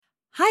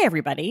Hi,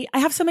 everybody. I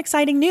have some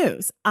exciting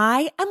news.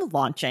 I am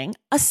launching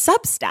a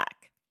Substack.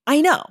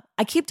 I know,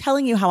 I keep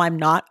telling you how I'm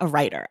not a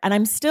writer, and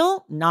I'm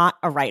still not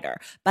a writer,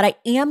 but I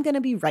am going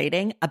to be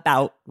writing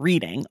about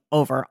reading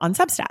over on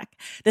Substack.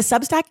 The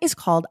Substack is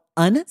called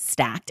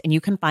Unstacked, and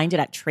you can find it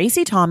at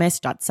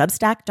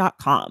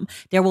traceythomas.substack.com.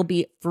 There will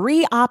be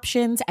free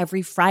options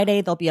every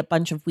Friday. There'll be a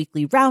bunch of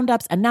weekly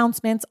roundups,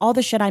 announcements, all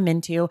the shit I'm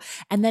into.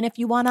 And then if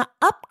you want to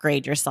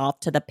upgrade yourself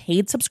to the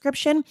paid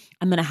subscription,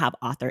 I'm going to have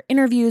author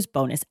interviews,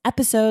 bonus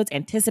episodes,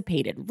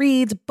 anticipated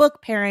reads,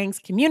 book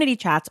pairings, community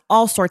chats,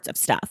 all sorts of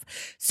stuff.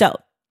 So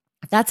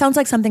if that sounds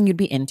like something you'd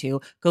be into,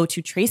 go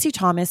to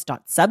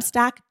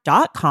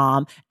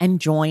traceythomas.substack.com and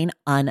join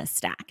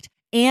Unstacked.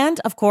 And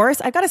of course,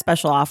 I've got a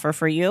special offer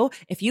for you.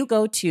 If you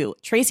go to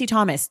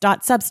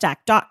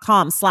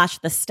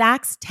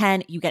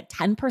traceythomas.substack.com/thestacks10, you get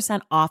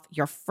 10% off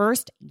your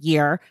first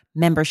year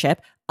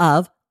membership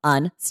of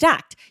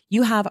Unstacked.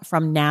 You have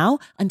from now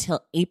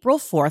until April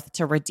 4th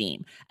to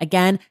redeem.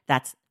 Again,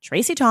 that's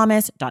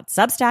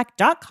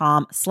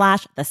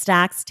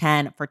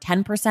traceythomas.substack.com/thestacks10 for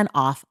 10%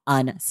 off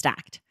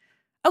Unstacked.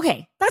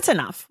 Okay, that's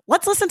enough.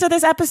 Let's listen to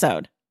this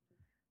episode.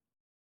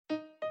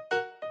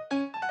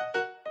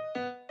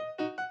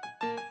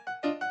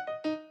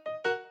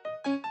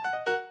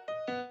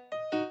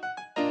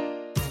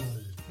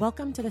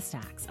 Welcome to The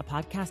Stacks, a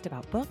podcast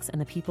about books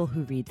and the people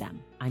who read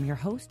them. I'm your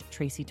host,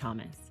 Tracey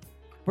Thomas.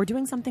 We're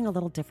doing something a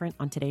little different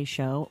on today's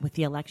show. With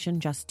the election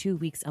just 2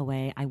 weeks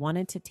away, I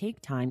wanted to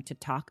take time to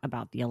talk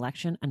about the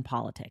election and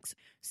politics.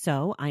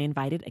 So I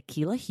invited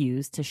Akilah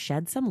Hughes to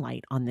shed some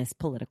light on this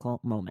political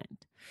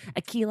moment.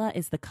 Akilah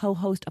is the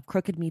co-host of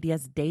Crooked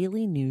Media's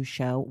daily news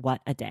show,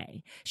 What a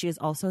Day. She is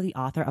also the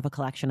author of a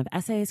collection of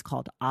essays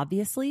called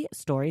Obviously,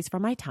 Stories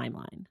from My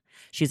Timeline.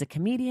 She's a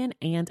comedian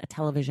and a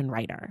television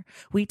writer.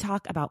 We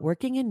talk about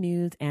working in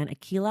news, and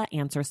Akilah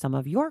answers some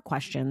of your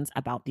questions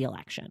about the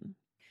election.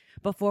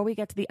 Before we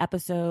get to the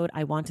episode,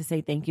 I want to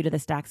say thank you to the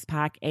Stacks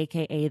Pack,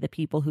 aka the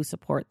people who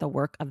support the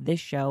work of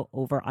this show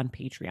over on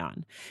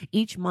Patreon.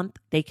 Each month,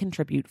 they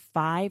contribute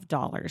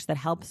 $5 that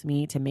helps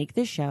me to make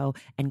this show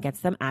and gets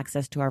them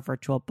access to our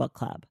virtual book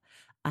club.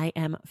 I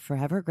am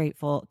forever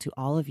grateful to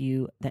all of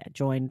you that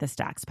joined the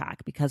Stacks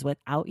Pack, because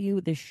without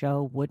you, this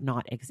show would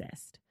not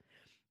exist.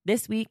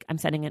 This week, I'm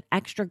sending an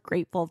extra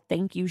grateful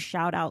thank you,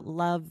 shout out,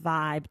 love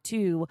vibe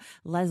to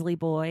Leslie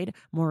Boyd,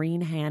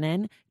 Maureen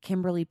Hannon,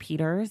 Kimberly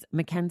Peters,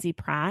 Mackenzie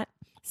Pratt,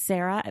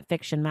 Sarah at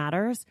Fiction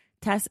Matters,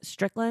 Tess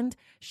Strickland,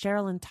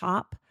 Sherilyn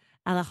Top,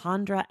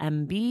 Alejandra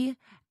MB,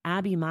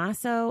 Abby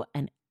Masso,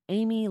 and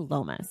Amy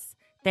Lomas.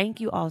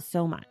 Thank you all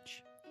so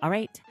much. All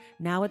right,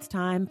 now it's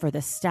time for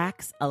the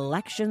Stacks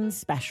Election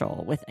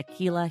Special with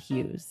Akilah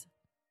Hughes.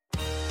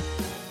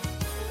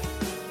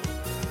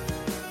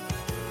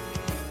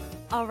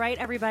 All right,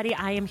 everybody,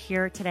 I am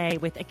here today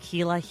with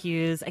Akilah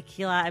Hughes.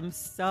 Akilah, I'm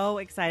so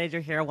excited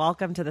you're here.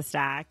 Welcome to the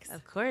Stacks.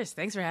 Of course.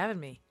 Thanks for having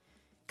me.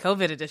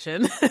 COVID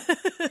edition.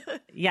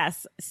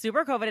 Yes,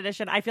 super COVID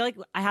edition. I feel like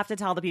I have to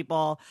tell the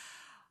people,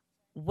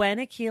 when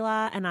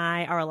Akilah and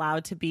I are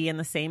allowed to be in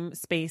the same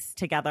space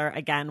together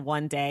again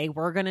one day,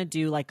 we're going to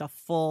do like a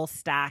full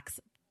Stacks,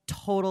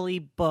 totally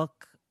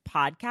book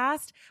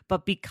podcast.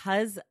 But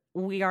because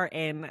we are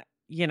in,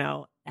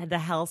 the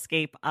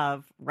hellscape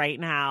of right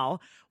now,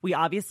 we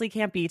obviously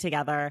can't be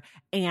together.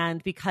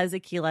 And because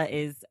Akilah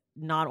is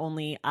not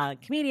only a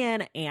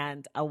comedian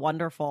and a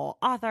wonderful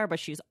author, but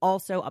she's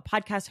also a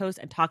podcast host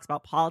and talks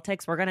about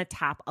politics, we're going to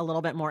tap a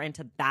little bit more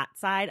into that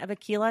side of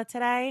Akilah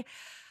today.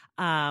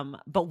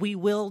 But we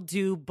will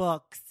do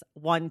books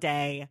one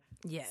day.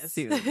 Yes.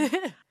 Soon.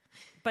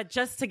 But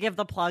just to give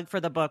the plug for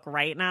the book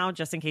right now,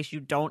 just in case you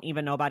don't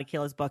even know about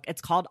Akilah's book,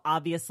 it's called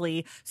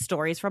Obviously,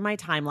 Stories from My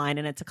Timeline,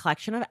 and it's a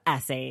collection of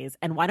essays.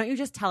 And why don't you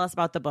just tell us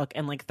about the book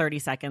in like 30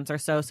 seconds or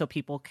so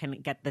people can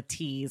get the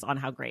tease on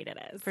how great it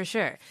is? For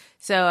sure.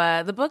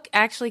 So the book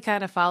actually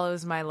kind of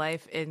follows my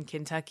life in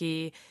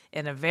Kentucky,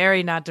 in a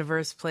very not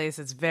diverse place.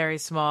 It's very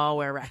small,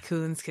 where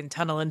raccoons can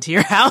tunnel into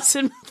your house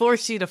and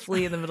force you to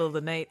flee in the middle of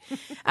the night.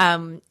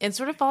 And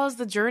sort of follows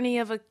the journey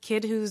of a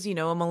kid who's, a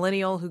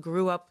millennial who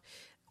grew up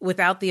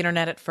without the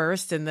internet at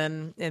first, and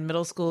then in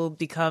middle school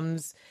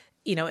becomes,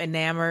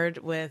 enamored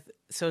with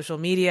social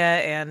media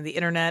and the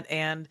internet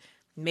and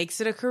makes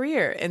it a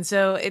career. And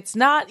so it's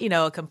not,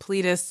 a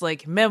completist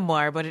like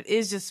memoir, but it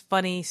is just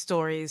funny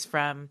stories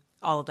from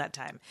all of that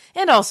time.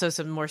 And also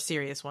some more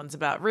serious ones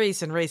about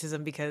race and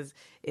racism, because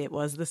it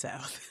was the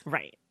South.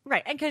 Right.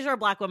 Right. And because you're a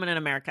Black woman in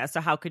America, so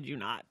how could you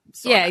not?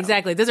 Yeah,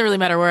 exactly. It doesn't really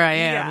matter where I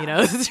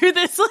am, through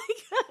this,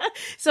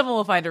 someone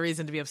will find a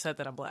reason to be upset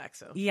that I'm Black.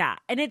 So yeah.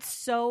 And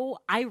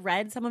I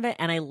read some of it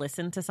and I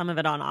listened to some of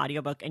it on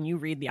audiobook, and you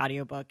read the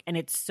audiobook, and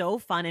it's so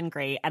fun and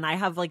great. And I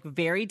have like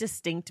very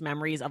distinct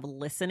memories of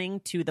listening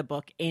to the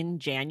book in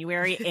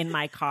January in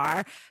my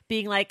car,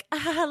 being like,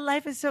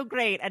 life is so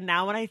great. And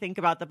now when I think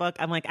about the book,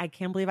 I'm like, I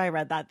can't believe I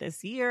read that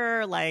this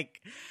year.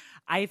 Like,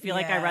 I feel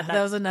like I read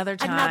that was another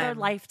time. Another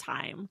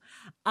lifetime.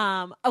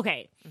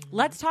 Okay,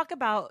 let's talk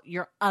about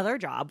your other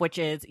job, which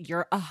is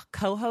you're a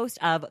co-host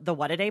of the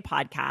What a Day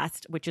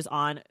podcast, which is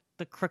on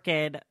the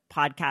Crooked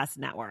podcast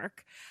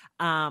network.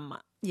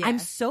 Yeah. I'm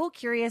so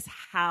curious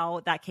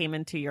how that came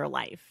into your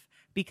life,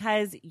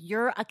 because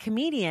you're a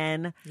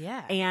comedian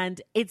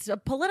and it's a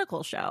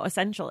political show,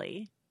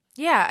 essentially.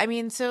 Yeah. I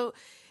mean, so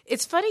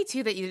it's funny,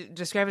 too, that you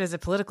describe it as a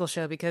political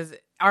show, because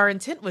our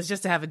intent was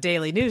just to have a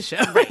daily news show.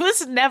 Right. It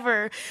was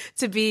never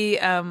to be,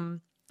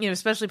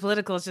 especially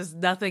political. It's just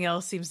nothing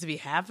else seems to be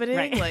happening.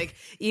 Right. Like,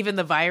 even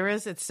the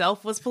virus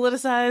itself was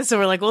politicized. So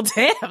we're like, well,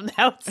 damn,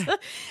 now it's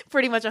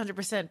pretty much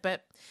 100%.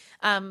 But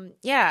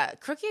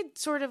Crooked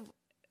sort of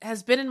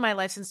has been in my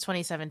life since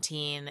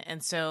 2017.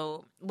 And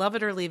so Love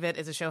It or Leave It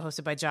is a show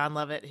hosted by John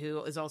Lovett,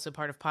 who is also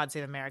part of Pod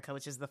Save America,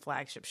 which is the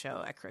flagship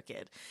show at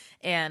Crooked.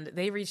 And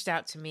they reached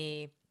out to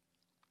me,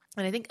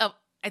 and I think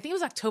it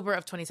was October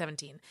of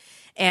 2017.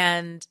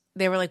 And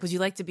they were like, would you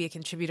like to be a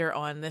contributor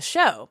on this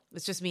show?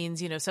 This just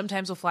means,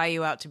 sometimes we'll fly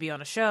you out to be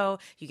on a show.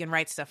 You can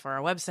write stuff for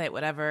our website,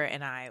 whatever.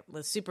 And I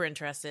was super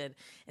interested.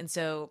 And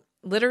so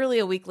literally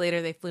a week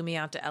later, they flew me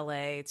out to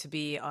LA to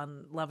be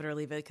on Love It or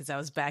Leave It, because I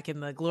was back in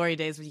the glory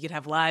days when you could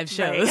have live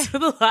shows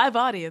with a live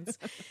audience.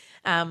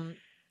 And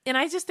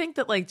I just think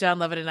that, like, John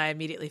Lovett and I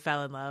immediately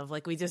fell in love.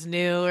 Like, we just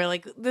knew, we're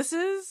like,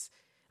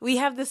 we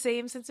have the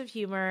same sense of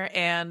humor,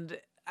 and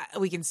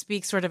we can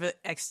speak sort of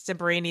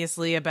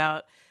extemporaneously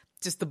about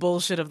just the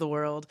bullshit of the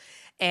world.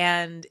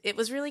 And it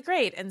was really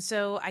great. And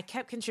so I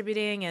kept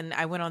contributing, and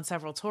I went on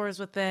several tours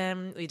with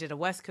them. We did a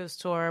West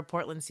Coast tour,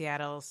 Portland,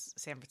 Seattle,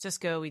 San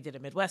Francisco. We did a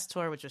Midwest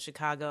tour, which was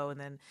Chicago, and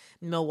then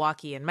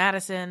Milwaukee and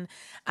Madison.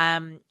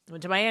 Went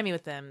to Miami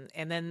with them.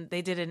 And then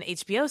they did an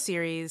HBO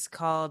series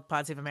called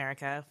Pod Save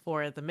America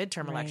for the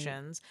midterm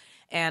elections.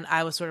 And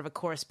I was sort of a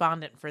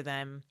correspondent for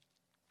them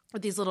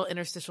with these little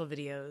interstitial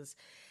videos.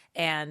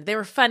 And they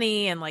were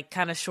funny and, like,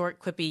 kind of short,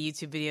 quippy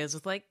YouTube videos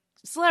with, like,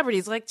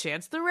 celebrities like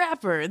Chance the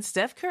Rapper and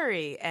Steph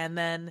Curry. And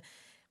then,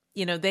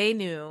 they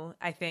knew,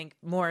 I think,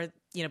 more,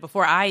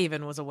 before I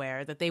even was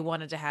aware, that they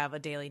wanted to have a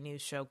daily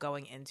news show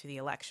going into the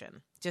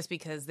election, just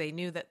because they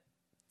knew that,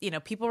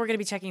 people were going to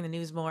be checking the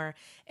news more,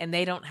 and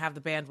they don't have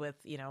the bandwidth,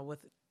 with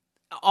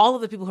all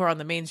of the people who are on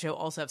the main show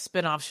also have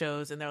spin-off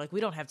shows, and they're like,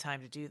 we don't have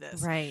time to do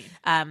this. Right.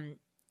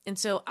 And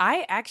so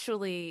I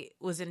actually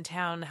was in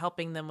town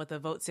helping them with the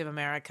Vote Save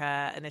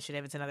America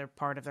initiative. It's another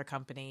part of their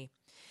company.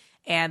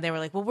 And they were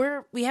like,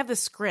 well, we have the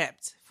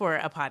script for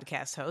a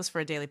podcast host, for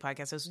a daily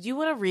podcast host. Do you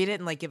want to read it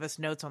and, like, give us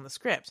notes on the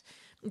script?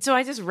 And so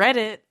I just read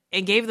it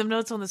and gave them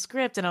notes on the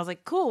script. And I was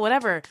like, cool,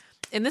 whatever.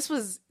 And this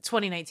was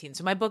 2019.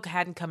 So my book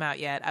hadn't come out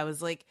yet. I was,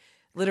 like,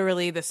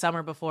 literally the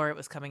summer before it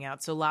was coming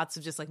out. So lots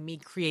of just, like, me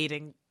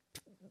creating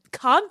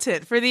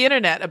content for the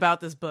internet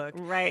about this book.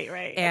 Right.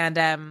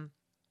 And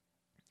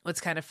what's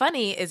kind of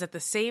funny is at the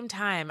same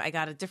time, I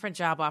got a different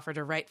job offer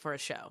to write for a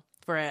show,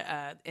 for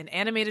an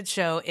animated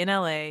show in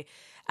LA.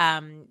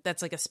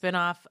 That's like a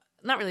spinoff,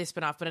 not really a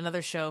spinoff, but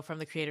another show from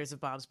the creators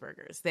of Bob's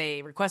Burgers.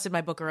 They requested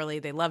my book early.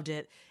 They loved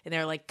it. And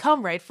they're like,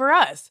 come write for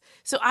us.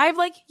 So I'm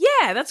like,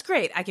 yeah, that's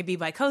great. I could be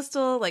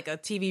bi-coastal. Like, a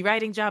TV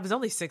writing job is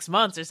only 6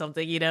 months or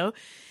something, So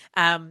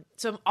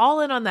I'm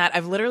all in on that.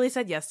 I've literally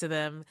said yes to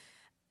them.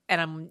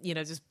 And I'm,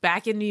 just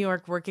back in New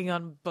York working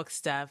on book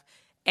stuff.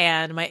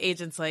 And my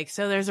agent's like,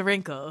 so there's a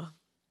wrinkle,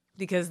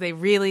 because they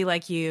really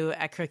like you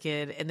at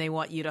Crooked and they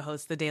want you to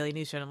host the daily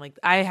news show. And I'm like,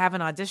 I have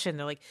an audition.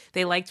 They're like,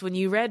 they liked when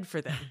you read for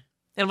them.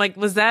 And I'm like,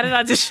 was that an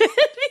audition?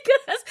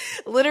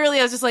 Because literally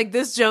I was just like,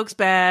 this joke's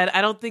bad.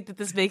 I don't think that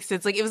this makes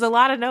sense. Like, it was a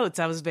lot of notes.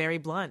 I was very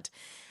blunt.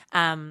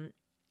 And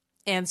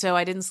so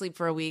I didn't sleep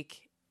for a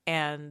week.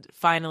 And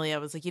finally I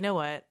was like, you know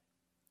what?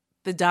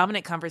 The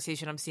dominant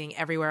conversation I'm seeing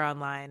everywhere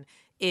online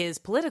is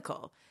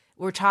political.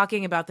 We're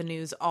talking about the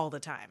news all the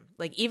time.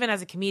 Like, even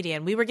as a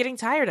comedian, we were getting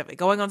tired of it,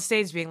 going on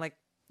stage being like,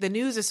 the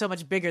news is so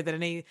much bigger than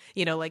any,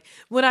 like,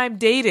 when I'm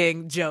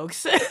dating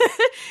jokes.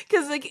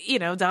 Because, like,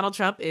 Donald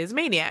Trump is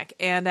maniac.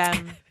 And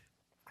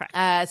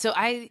so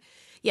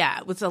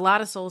with a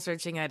lot of soul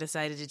searching, I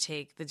decided to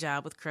take the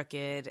job with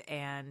Crooked.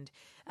 And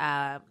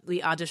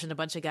we auditioned a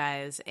bunch of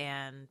guys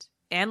and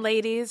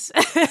ladies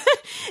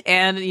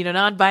and,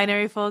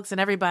 non-binary folks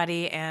and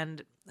everybody.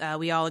 And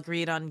we all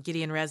agreed on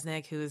Gideon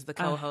Resnick, who is the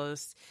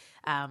co-host.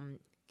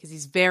 Because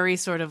he's very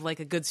sort of like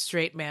a good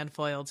straight man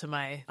foil to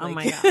my, like,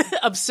 my God.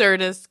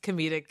 absurdist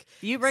comedic.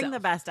 You bring self. the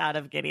best out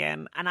of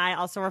Gideon. And I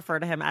also refer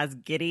to him as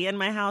Giddy in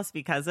my house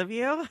because of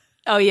you.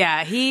 Oh,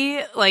 yeah.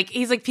 He's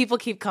like, people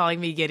keep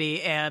calling me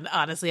Giddy. And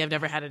honestly, I've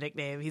never had a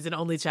nickname. He's an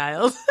only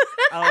child.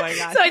 Oh, my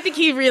God. So I think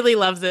he really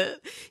loves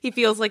it. He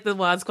feels like the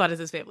Wad Squad is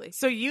his family.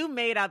 So you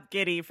made up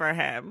Giddy for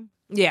him.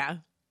 Yeah.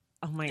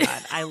 Oh my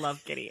God, I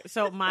love Giddy.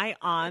 So my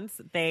aunts,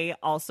 they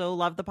also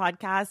love the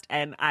podcast.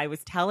 And I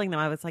was telling them,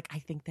 I was like, I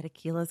think that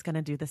Akilah is going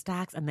to do the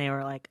stacks. And they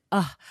were like,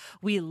 oh,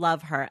 we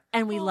love her.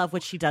 And we love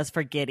what she does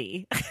for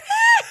Giddy.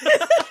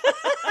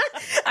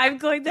 I'm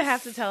going to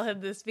have to tell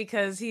him this,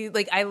 because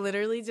I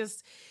literally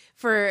just,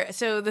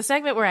 so the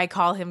segment where I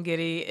call him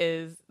Giddy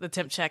is the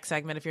Temp Check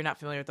segment, if you're not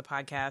familiar with the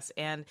podcast.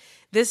 And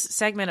this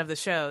segment of the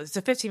show, it's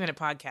a 15-minute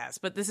podcast,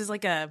 but this is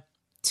like a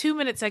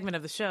 2-minute segment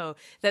of the show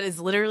that is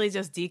literally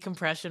just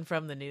decompression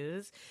from the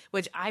news,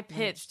 which I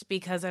pitched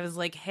because I was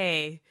like,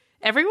 hey,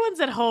 everyone's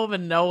at home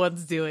and no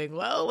one's doing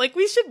well. Like,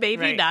 we should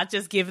maybe Right. not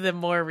just give them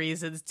more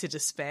reasons to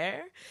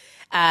despair.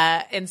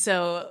 And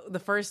so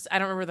I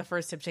don't remember the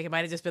first tip check. It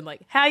might have just been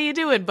like, how you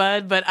doing,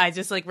 bud? But I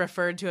just like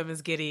referred to him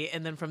as Giddy.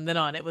 And then from then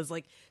on, it was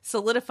like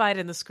solidified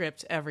in the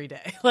script every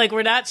day. Like,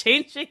 we're not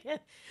changing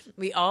it.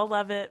 We all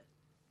love it.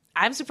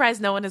 I'm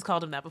surprised no one has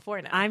called him that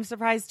before now. I'm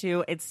surprised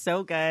too. It's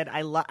so good.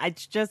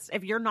 It's just,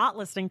 if you're not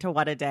listening to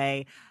What a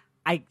Day,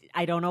 I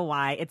don't know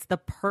why. It's the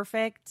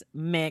perfect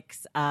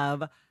mix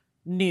of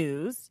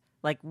news,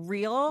 like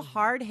real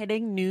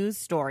hard-hitting news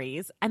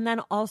stories, and then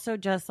also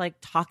just like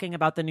talking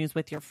about the news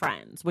with your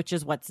friends, which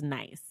is what's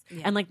nice.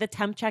 Yeah. And like the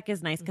temp check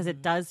is nice because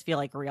it does feel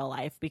like real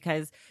life,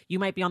 because you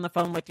might be on the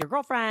phone with your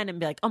girlfriend and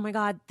be like, oh my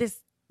God, this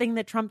thing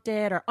that Trump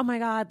did, or oh my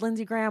God,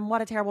 Lindsey Graham,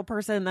 what a terrible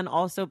person. And then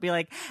also be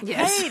like,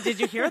 hey, did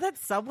you hear that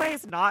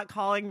Subway's not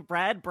calling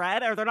bread,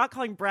 or they're not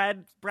calling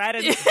bread in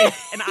Ireland?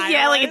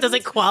 Yeah, like it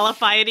doesn't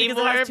qualify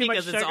anymore it has too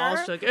because much it's all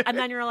sugar. And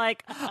then you're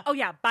like, oh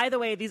yeah, by the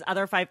way, these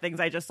other 5 things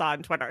I just saw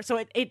on Twitter. So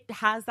it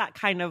has that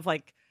kind of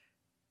like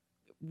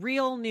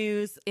real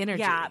news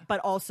energy. Yeah,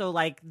 but also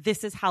like,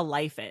 this is how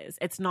life is.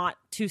 It's not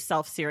too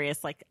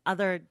self-serious like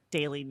other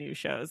daily news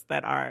shows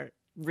that are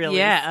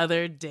really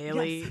other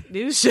daily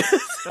news shows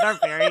that are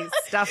very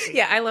stuffy.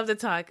 Yeah, I love to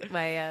talk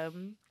my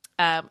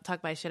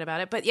shit about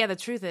it. But yeah, the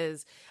truth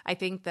is, I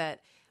think that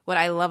what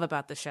I love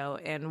about the show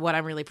and what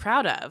I'm really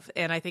proud of,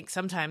 and I think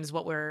sometimes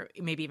what we're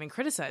maybe even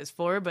criticized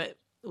for, but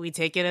we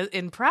take it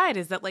in pride,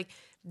 is that like,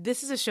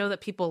 this is a show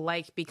that people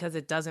like because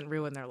it doesn't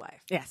ruin their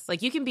life. Yes.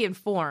 Like, you can be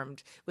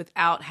informed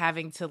without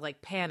having to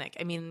like panic.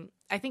 I mean,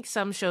 I think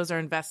some shows are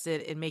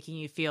invested in making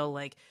you feel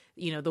like,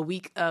 you know, the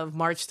week of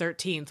March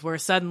 13th, where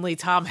suddenly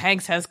Tom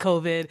Hanks has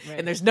COVID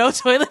and there's no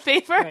toilet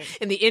paper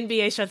and the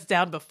NBA shuts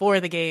down before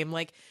the game.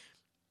 Like,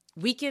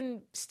 we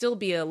can still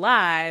be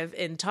alive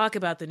and talk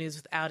about the news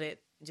without it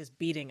just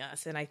beating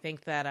us. And I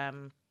think that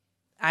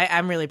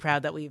I'm really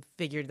proud that we've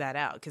figured that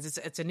out, because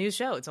it's a new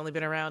show. It's only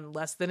been around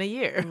less than a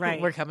year.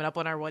 Right. We're coming up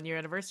on our 1-year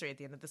anniversary at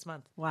the end of this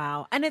month.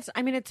 Wow. And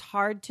it's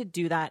hard to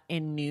do that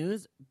in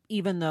news,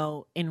 even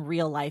though in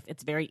real life,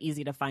 it's very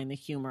easy to find the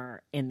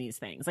humor in these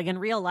things. Like, in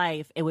real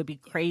life, it would be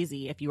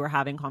crazy if you were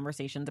having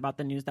conversations about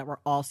the news that were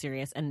all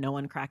serious and no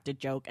one cracked a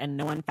joke and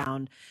no one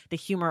found the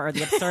humor or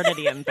the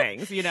absurdity in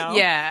things, you know?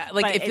 Yeah.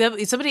 Like,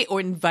 if somebody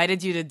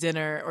invited you to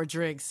dinner or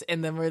drinks,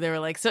 and then where they were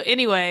like, so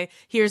anyway,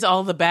 here's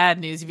all the bad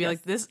news. You'd be like,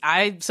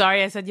 I'm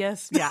sorry I said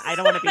yes. Yeah, I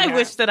don't want to be I there.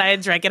 wish that I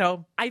had drank at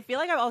home. I feel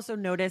like I've also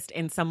noticed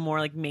in some more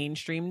like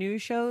mainstream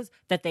news shows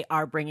that they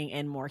are bringing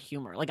in more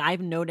humor. Like,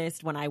 I've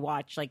noticed when I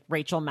watch like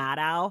Rachel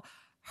Maddow,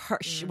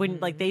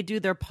 when like they do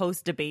their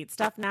post debate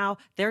stuff now,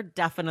 they're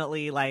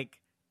definitely like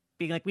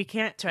being like, we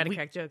can't try to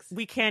crack jokes.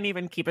 We can't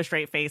even keep a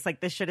straight face. Like,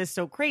 this shit is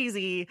so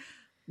crazy.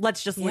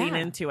 Let's just lean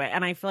into it.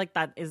 And I feel like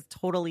that is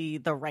totally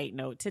the right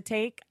note to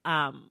take.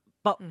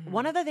 But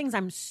one of the things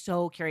I'm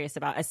so curious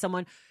about, as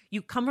someone,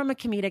 you come from a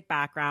comedic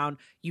background,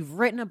 you've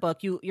written a book,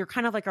 you're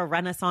kind of like a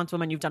Renaissance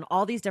woman, you've done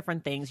all these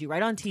different things, you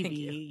write on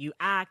TV, you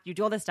act, you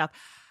do all this stuff.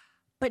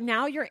 But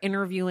now you're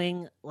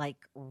interviewing like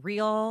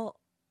real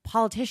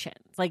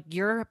politicians. Like,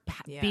 you're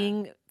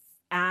being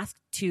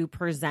asked to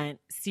present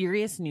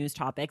serious news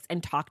topics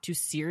and talk to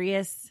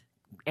serious,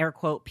 air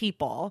quote,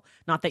 people.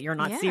 Not that you're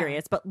not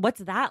serious, but what's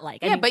that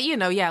like? Yeah, but you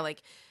know,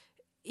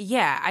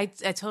 I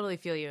totally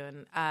feel you.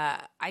 And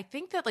I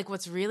think that like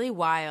what's really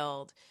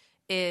wild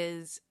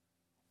is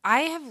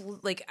I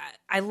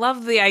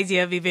love the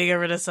idea of me being a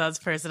Renaissance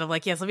person. I'm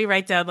like, yes, let me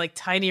write down like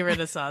tiny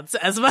Renaissance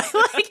as my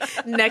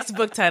like next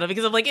book title,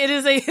 because I'm like, it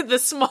is the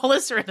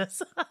smallest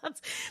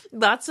Renaissance.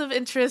 Lots of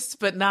interest,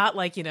 but not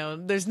like, you know,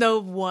 there's no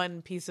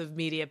one piece of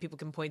media people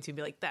can point to and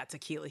be like, that's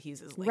Akilah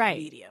Hughes' like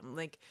medium.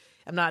 Like,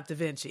 I'm not Da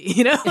Vinci,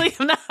 you know,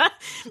 like I'm not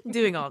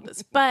doing all of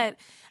this. But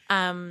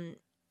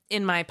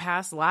in my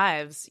past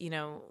lives, you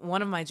know,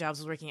 one of my jobs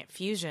was working at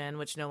Fusion,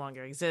 which no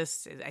longer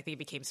exists. I think it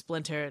became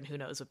Splinter, and who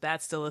knows if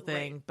that's still a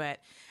thing, but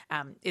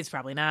it's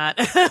probably not.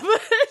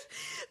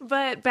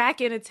 But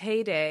back in its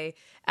heyday,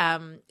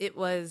 it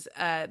was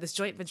this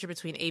joint venture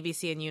between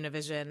ABC and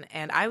Univision,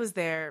 and I was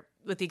there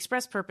with the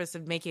express purpose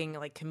of making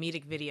like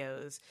comedic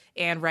videos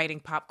and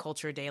writing pop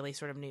culture daily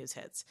sort of news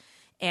hits.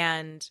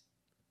 And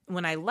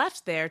when I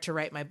left there to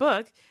write my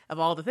book, of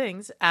all the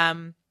things,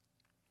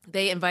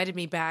 they invited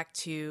me back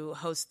to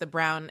host the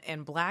Brown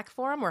and Black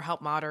Forum, or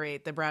help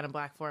moderate the Brown and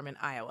Black Forum in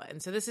Iowa.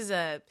 And so this is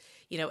a,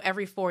 you know,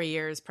 every 4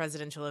 years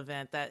presidential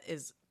event that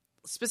is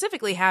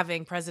specifically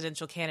having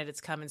presidential candidates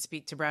come and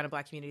speak to Brown and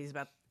Black communities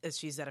about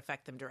issues that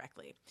affect them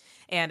directly.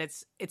 And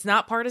it's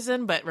not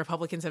partisan, but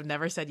Republicans have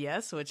never said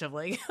yes, which I'm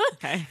like,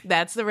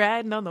 that's the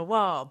writing on the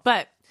wall.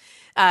 But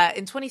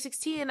in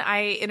 2016,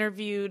 I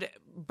interviewed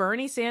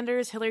Bernie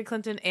Sanders, Hillary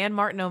Clinton, and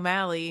Martin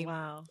O'Malley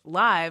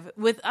live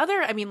with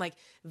other, I mean, like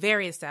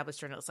very established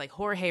journalists like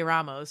Jorge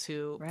Ramos,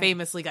 who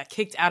famously got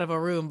kicked out of a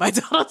room by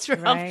Donald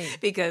Trump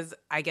because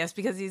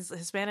he's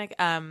Hispanic,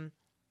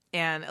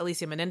 and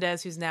Alicia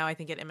Menendez, who's now, I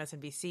think, at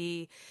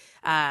MSNBC.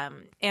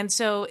 And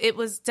so it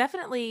was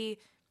definitely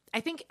I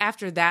think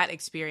after that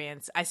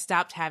experience, I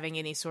stopped having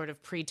any sort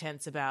of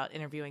pretense about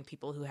interviewing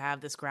people who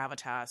have this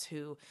gravitas,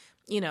 who,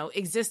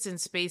 exist in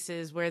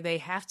spaces where they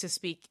have to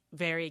speak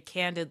very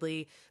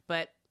candidly,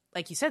 but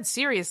like you said,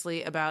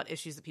 seriously about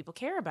issues that people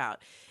care about.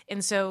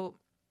 And so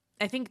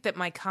I think that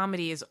my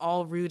comedy is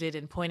all rooted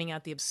in pointing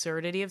out the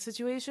absurdity of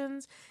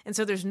situations. And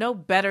so there's no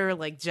better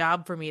like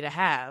job for me to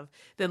have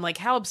than like,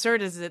 how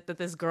absurd is it that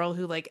this girl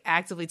who like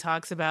actively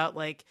talks about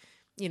like,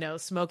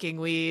 smoking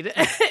weed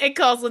and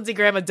calls Lindsey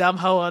Graham a dumb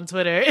hoe on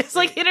Twitter. It's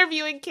like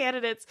interviewing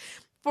candidates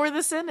for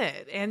the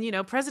Senate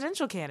and,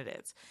 presidential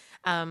candidates.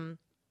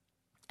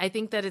 I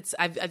think that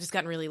I've just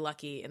gotten really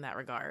lucky in that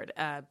regard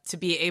to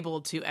be able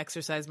to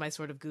exercise my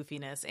sort of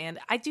goofiness. And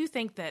I do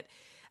think that,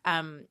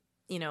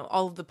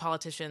 all of the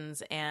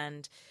politicians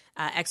and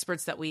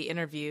experts that we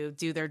interview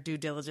do their due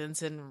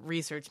diligence and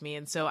research me.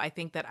 And so I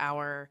think that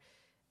our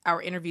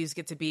interviews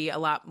get to be a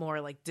lot more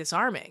like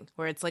disarming,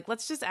 where it's like,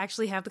 let's just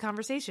actually have the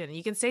conversation.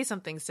 You can say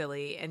something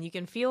silly and you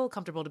can feel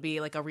comfortable to be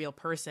like a real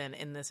person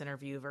in this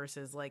interview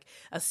versus like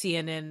a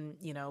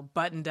CNN,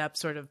 buttoned up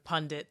sort of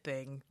pundit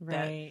thing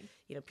right.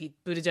 that, Pete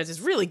Buttigieg is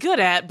really good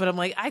at. But I'm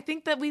like, I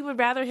think that we would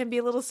rather him be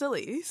a little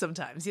silly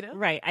sometimes,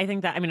 Right. I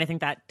think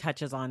that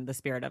touches on the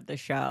spirit of the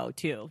show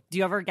too. Do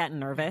you ever get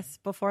nervous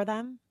before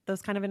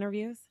those kind of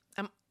interviews?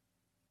 I'm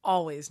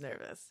always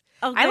nervous.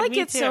 Oh, I me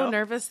get too. so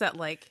nervous that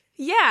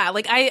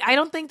I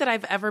don't think that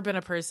I've ever been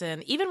a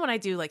person, even when I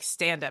do like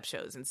stand-up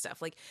shows and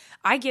stuff, like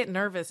I get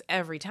nervous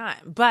every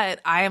time, but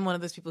I am one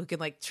of those people who can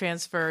like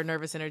transfer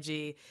nervous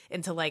energy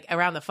into like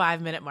around the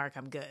 5-minute mark.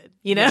 I'm good.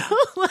 Yeah.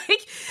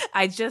 Like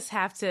I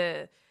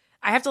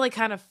have to like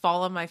kind of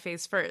fall on my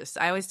face first.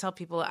 I always tell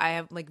people I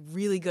am like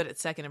really good at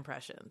second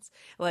impressions.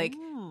 Like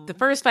the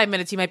first 5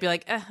 minutes you might be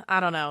like, I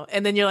don't know.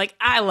 And then you're like,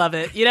 I love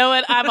it. You know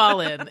what? I'm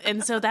all in.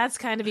 And so that's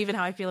kind of even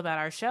how I feel about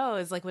our show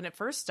is like when it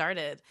first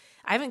started,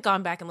 I haven't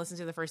gone back and listened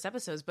to the first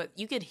episodes, but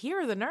you could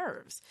hear the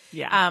nerves.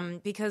 Yeah.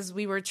 Because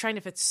we were trying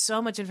to fit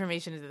so much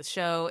information into the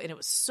show and it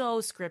was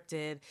so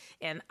scripted.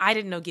 And I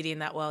didn't know Gideon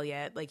that well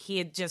yet. Like he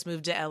had just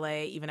moved to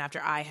LA even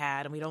after I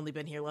had, and we'd only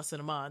been here less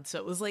than a month. So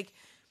it was like,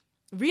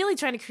 really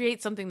trying to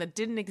create something that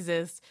didn't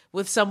exist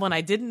with someone I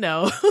didn't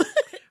know.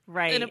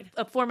 Right. In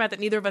a format that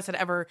neither of us had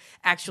ever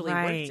actually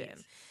right. worked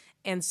in.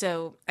 And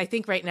so I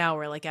think right now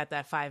we're like at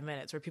that 5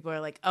 minutes where people are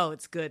like, oh,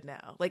 it's good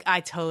now. Like I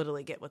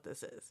totally get what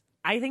this is.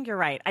 I think you're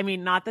right. I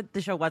mean, not that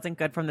the show wasn't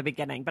good from the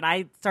beginning, but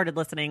I started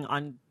listening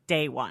on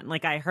day one.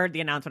 Like I heard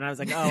the announcement. I was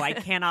like, oh, I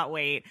cannot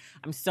wait.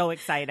 I'm so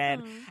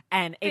excited.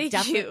 And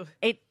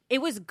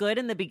it was good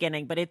in the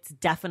beginning, but it's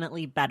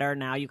definitely better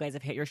now. You guys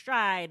have hit your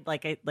stride.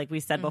 Like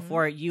we said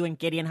before, you and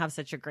Gideon have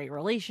such a great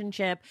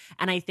relationship.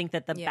 And I think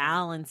that the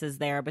balance is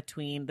there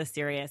between the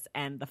serious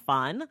and the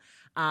fun.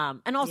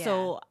 And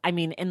also, I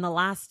mean, in the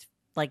last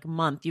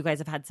month, you guys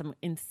have had some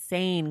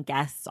insane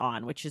guests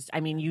on, which is, I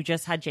mean, you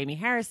just had Jamie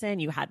Harrison,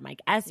 you had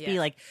Mike Espy,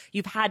 like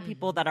you've had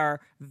people that are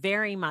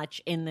very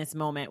much in this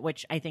moment,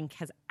 which I think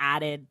has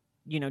added,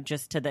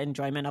 just to the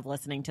enjoyment of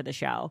listening to the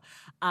show.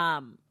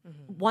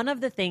 One of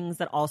the things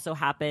that also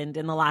happened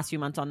in the last few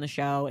months on the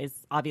show is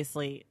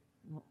obviously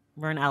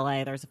we're in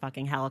LA. There's a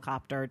fucking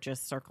helicopter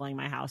just circling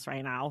my house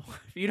right now.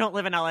 If you don't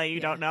live in LA, you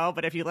don't know.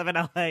 But if you live in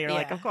LA, you're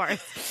like, of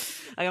course.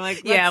 I'm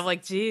like, I'm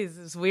like, geez,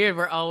 it's weird.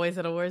 We're always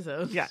in a war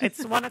zone. Yeah,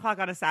 it's 1:00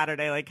 on a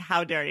Saturday. Like,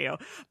 how dare you?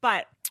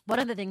 But one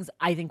of the things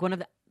I think one of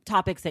the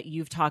topics that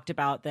you've talked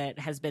about that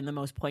has been the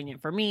most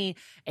poignant for me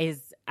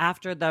is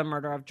after the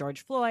murder of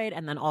George Floyd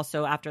and then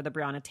also after the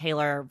Breonna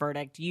Taylor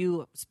verdict,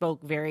 you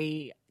spoke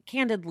very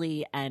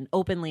candidly and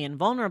openly and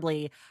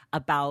vulnerably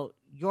about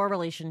your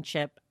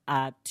relationship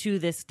to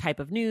this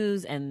type of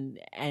news and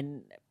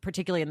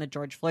particularly in the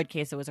George Floyd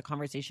case, it was a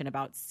conversation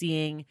about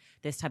seeing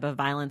this type of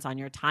violence on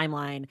your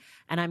timeline.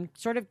 And I'm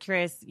sort of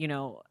curious,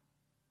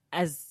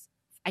 as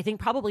I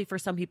think probably for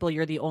some people,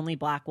 you're the only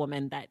Black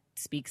woman that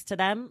speaks to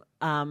them.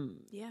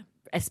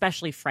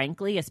 Especially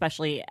frankly,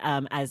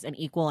 as an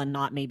equal and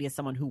not maybe as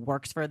someone who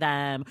works for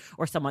them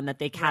or someone that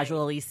they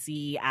casually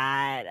see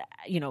at,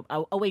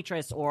 a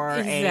waitress or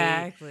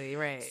right.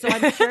 So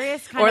I'm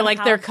curious or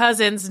like their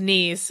cousin's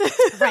niece.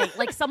 Right.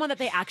 Like someone that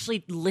they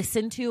actually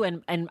listen to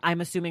and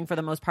I'm assuming for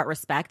the most part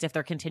respect if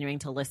they're continuing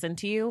to listen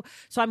to you.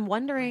 So I'm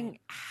wondering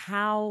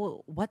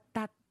what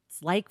that's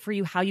like for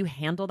you, how you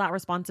handle that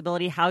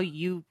responsibility, how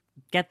you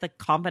get the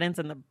confidence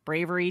and the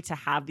bravery to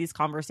have these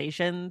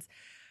conversations.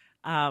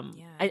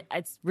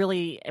 It's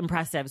really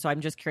impressive. So I'm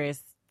just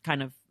curious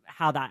kind of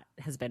how that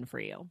has been for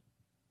you.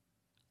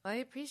 I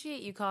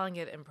appreciate you calling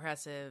it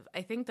impressive.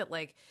 I think that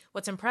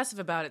what's impressive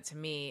about it to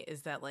me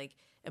is that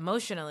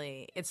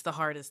emotionally, it's the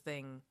hardest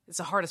thing. It's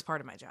the hardest part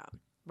of my job,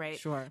 right?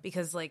 Sure.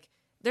 Because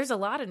there's a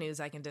lot of news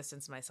I can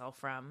distance myself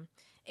from.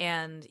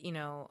 And,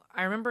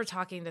 I remember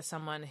talking to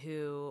someone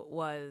who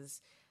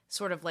was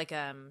sort of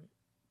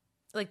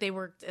they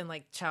worked in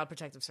Child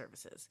Protective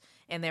Services,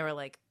 and they were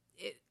like,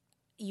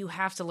 you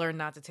have to learn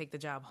not to take the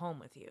job home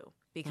with you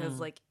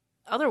because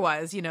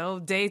otherwise,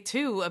 day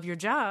 2 of your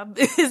job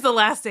is the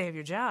last day of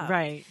your job.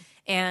 Right.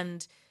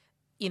 And,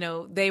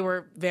 they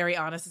were very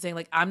honest in saying,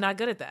 like, I'm not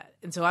good at that.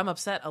 And so I'm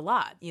upset a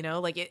lot,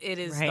 like it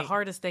is the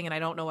hardest thing and I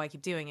don't know why I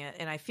keep doing it.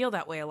 And I feel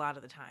that way a lot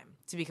of the time,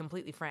 to be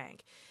completely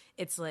frank.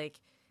 It's like,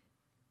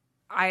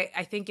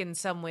 I think in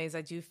some ways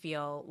I do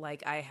feel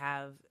like I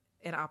have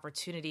an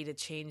opportunity to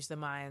change the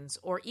minds,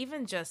 or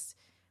even just,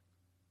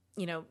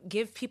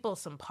 give people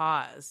some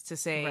pause to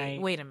say,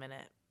 wait a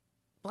minute,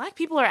 Black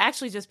people are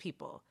actually just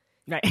people.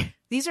 Right.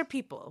 These are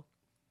people.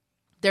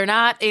 They're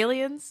not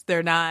aliens.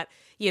 They're not,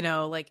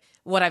 like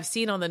what I've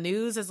seen on the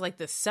news as like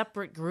this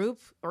separate group,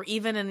 or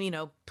even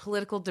in,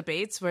 political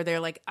debates where they're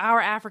like,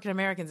 our African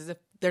Americans, as if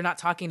they're not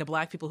talking to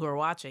Black people who are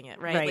watching it,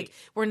 right? Like,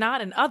 we're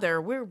not an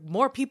other. We're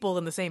more people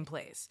in the same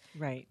place.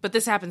 Right. But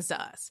this happens to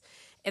us.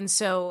 And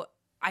so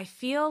I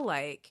feel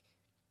like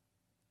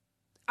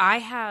I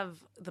have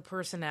the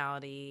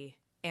personality,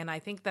 and I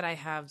think that I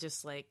have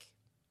just like,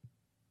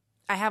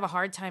 I have a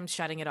hard time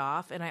shutting it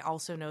off. And I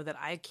also know that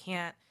I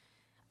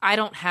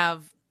don't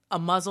have a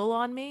muzzle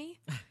on me.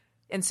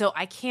 And so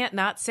I can't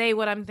not say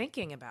what I'm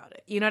thinking about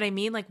it. You know what I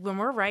mean? Like when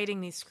we're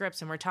writing these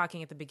scripts and we're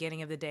talking at the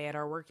beginning of the day at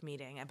our work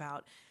meeting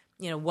about,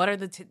 what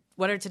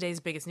are today's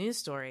biggest news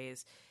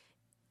stories?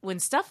 When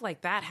stuff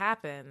like that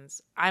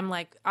happens, I'm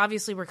like,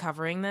 obviously we're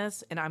covering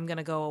this and I'm going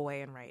to go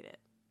away and write it.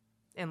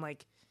 And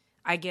like,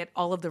 I get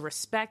all of the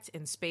respect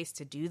and space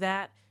to do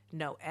that.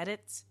 No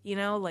edits,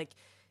 like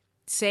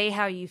say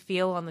how you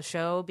feel on the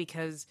show,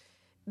 because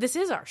this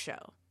is our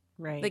show.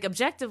 Right. Like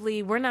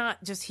objectively, we're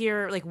not just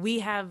here. Like we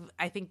have,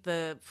 I think,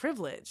 the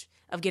privilege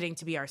of getting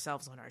to be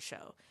ourselves on our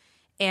show.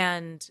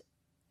 And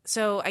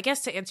so I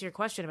guess to answer your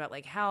question about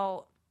like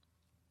how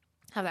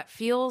that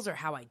feels or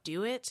how I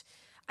do it,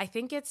 I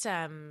think it's,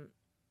 I'm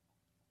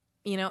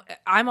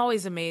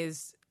always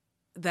amazed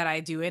that I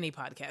do any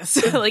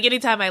podcast. Like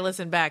anytime I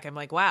listen back, I'm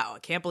like, wow, I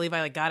can't believe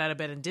I like got out of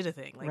bed and did a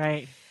thing. Like,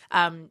 right.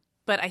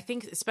 But I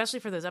think especially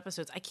for those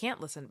episodes, I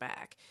can't listen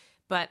back,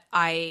 but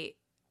I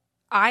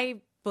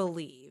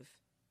believe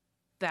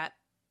that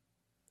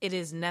it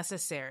is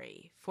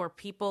necessary for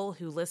people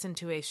who listen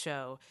to a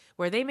show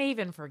where they may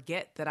even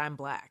forget that I'm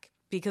Black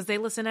because they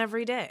listen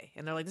every day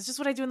and they're like, this is just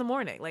what I do in the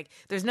morning. Like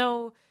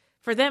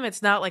for them,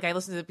 it's not like I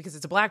listen to it because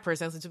it's a Black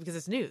person. I listen to it because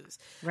it's news.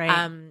 Right.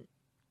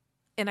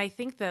 And I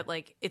think that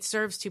like it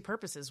serves two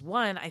purposes.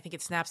 One, I think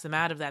it snaps them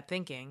out of that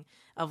thinking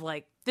of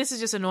like, this is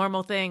just a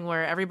normal thing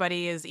where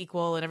everybody is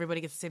equal and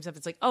everybody gets the same stuff.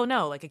 It's like, oh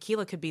no, like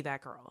Akilah could be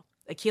that girl.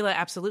 Akilah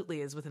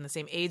absolutely is within the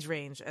same age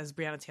range as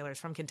Breonna Taylor's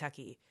from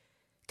Kentucky.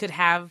 Could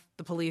have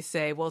the police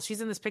say, well,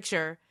 she's in this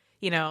picture,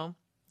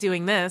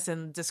 doing this,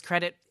 and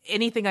discredit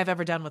anything I've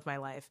ever done with my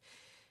life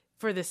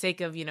for the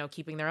sake of,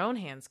 keeping their own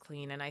hands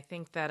clean. And I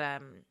think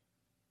that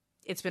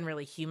it's been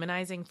really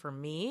humanizing for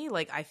me.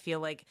 Like, I feel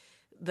like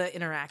the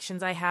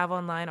interactions I have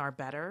online are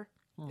better,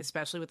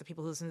 especially with the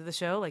people who listen to the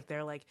show. Like,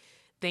 they're like,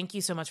 thank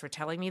you so much for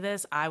telling me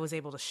this. I was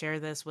able to share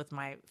this with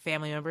my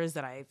family members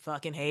that I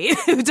fucking hate,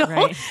 who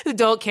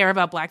don't care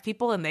about Black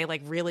people, and they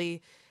like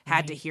really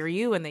had to hear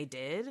you, and they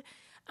did.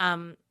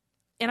 And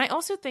I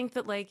also think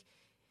that like,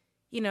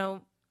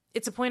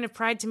 it's a point of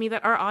pride to me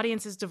that our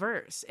audience is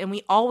diverse, and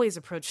we always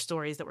approach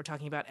stories that we're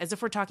talking about as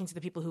if we're talking to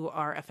the people who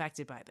are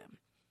affected by them.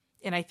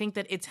 And I think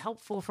that it's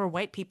helpful for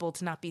white people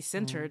to not be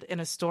centered in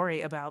a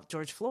story about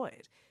George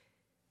Floyd.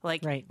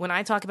 Like when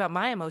I talk about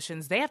my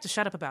emotions, they have to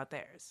shut up about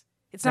theirs.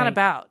 It's not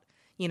about,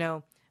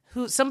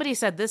 who somebody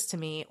said this to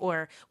me,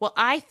 or, well,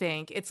 I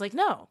think it's like,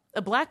 no,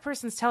 a Black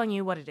person's telling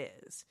you what it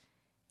is.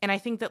 And I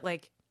think that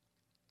like,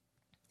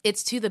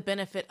 it's to the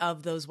benefit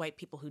of those white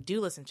people who do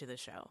listen to the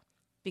show,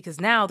 because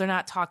now they're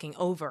not talking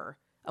over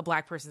a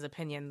Black person's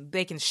opinion.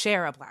 They can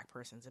share a Black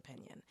person's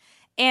opinion.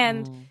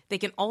 And they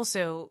can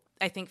also,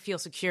 I think, feel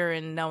secure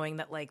in knowing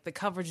that like the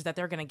coverage that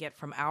they're going to get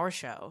from our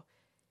show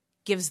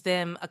gives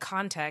them a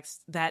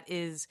context that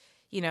is,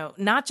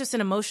 not just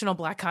an emotional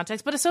Black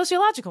context, but a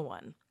sociological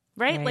one,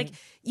 right? Like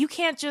you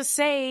can't just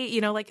say,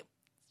 like,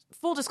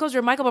 full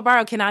disclosure, Michael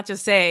Barbaro cannot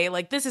just say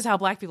like, this is how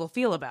Black people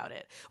feel about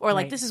it, or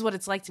like, this is what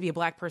it's like to be a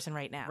Black person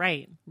right now.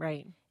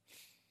 Right.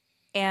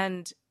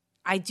 And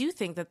I do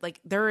think that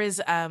like there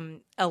is a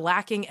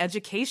lacking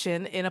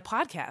education in a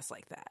podcast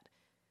like that.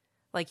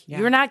 Like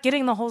you're not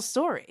getting the whole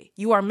story.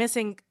 You are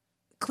missing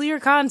clear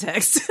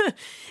context.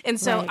 And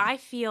so I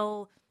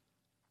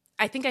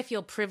think I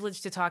feel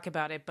privileged to talk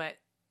about it, but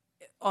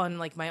on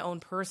like my own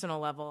personal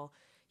level,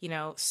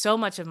 so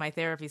much of my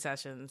therapy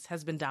sessions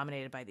has been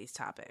dominated by these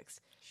topics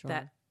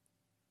that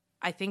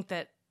I think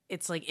that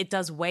it's like, it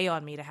does weigh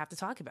on me to have to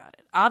talk about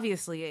it.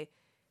 Obviously,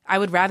 I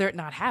would rather it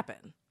not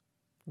happen.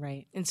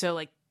 Right. And so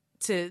like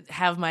to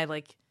have my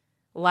like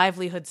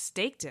livelihood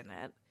staked in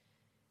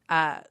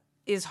it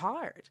is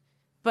hard.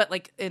 But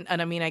like, and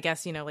I mean, I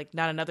guess, like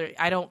not another,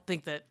 I don't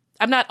think that,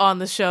 I'm not on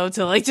the show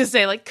to like just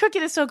say like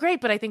Crooked is so great,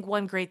 but I think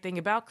one great thing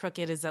about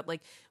Crooked is that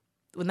like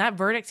when that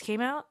verdict came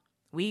out,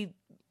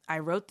 I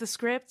wrote the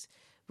script,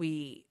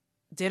 we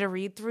did a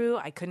read through,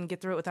 I couldn't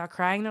get through it without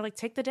crying. They're like,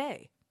 take the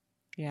day.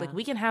 Yeah. Like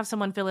we can have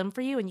someone fill in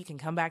for you and you can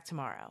come back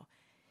tomorrow.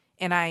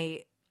 And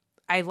I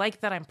like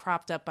that I'm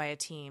propped up by a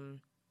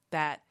team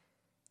that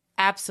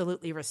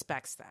absolutely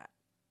respects that.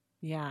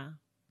 Yeah.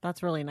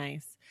 That's really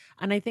nice.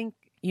 And I think,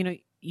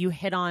 you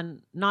hit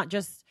on not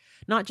just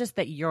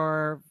that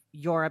your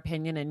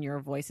opinion and your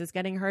voice is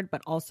getting heard,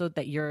 but also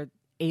that you're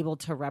able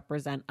to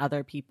represent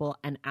other people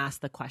and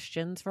ask the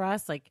questions for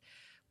us. Like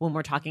when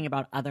we're talking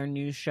about other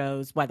news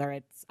shows, whether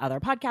it's other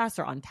podcasts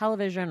or on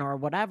television or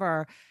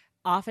whatever,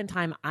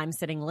 oftentimes I'm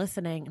sitting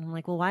listening and I'm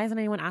like, well, why isn't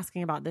anyone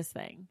asking about this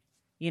thing?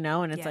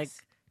 And it's like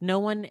no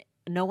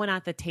one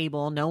at the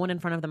table, no one in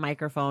front of the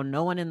microphone,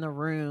 no one in the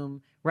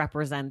room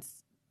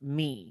represents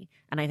me.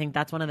 And I think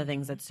that's one of the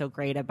things that's so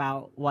great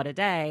about What a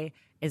Day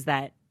is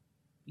that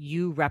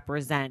you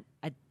represent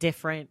a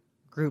different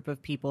group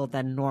of people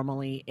than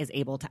normally is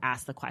able to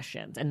ask the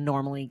questions and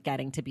normally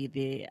getting to be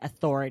the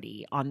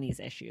authority on these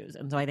issues.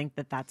 And so I think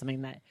that that's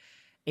something that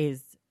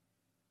is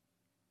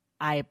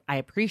I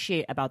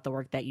appreciate about the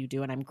work that you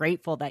do. And I'm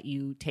grateful that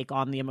you take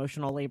on the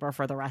emotional labor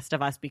for the rest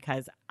of us,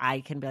 because I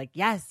can be like,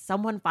 yes,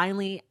 someone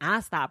finally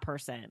asked that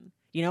person,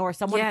 or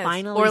someone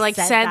finally or like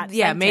said that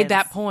made sentence.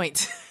 that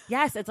point.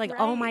 Yes. It's like,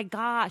 oh my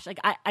gosh. Like,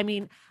 I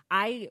mean,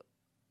 I'm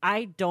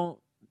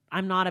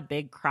not a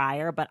big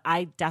crier, but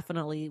I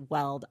definitely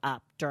welled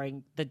up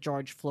during the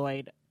George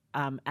Floyd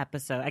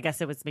episode. I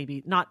guess it was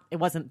it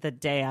wasn't the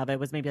day of, it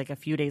was maybe like a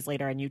few days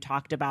later. And you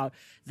talked about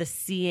the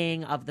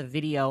seeing of the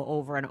video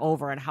over and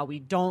over and how we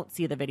don't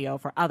see the video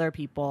for other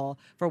people,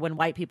 for when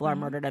white people are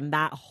murdered. And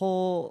that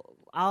whole,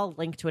 I'll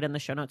link to it in the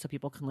show notes so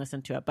people can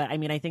listen to it. But I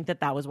mean, I think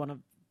that was one of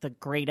the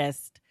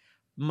greatest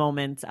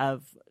moments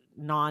of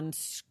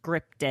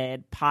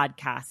non-scripted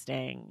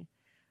podcasting.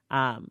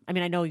 I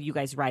mean, I know you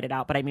guys write it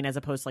out, but I mean, as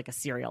opposed to like a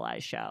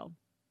serialized show.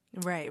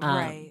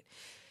 Right.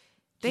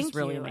 Thank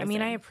really you. amazing. I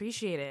mean, I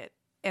appreciate it.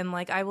 And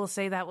like, I will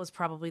say that was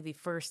probably the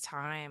first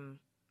time,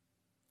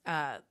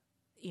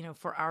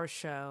 for our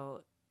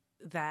show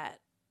that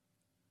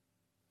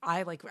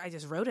I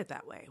just wrote it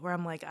that way, where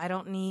I'm like, I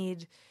don't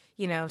need,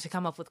 to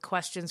come up with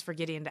questions for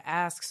Gideon to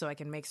ask so I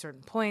can make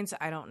certain points.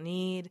 I don't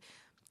need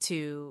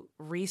to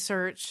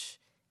research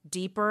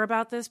deeper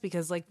about this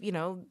because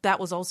that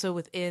was also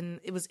in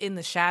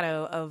the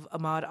shadow of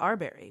Ahmaud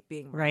Arbery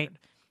being murdered. Right.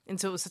 And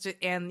so it was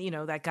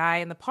that guy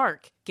in the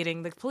park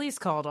getting the police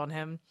called on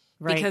him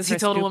because Chris he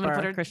told a woman Cooper,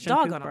 to put her Christian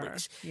dog Cooper. on a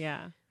leash.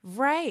 Yeah.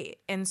 Right.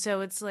 And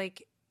so it's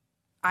like,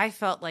 I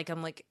felt like,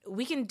 I'm like,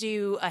 we can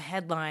do a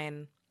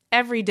headline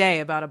every day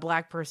about a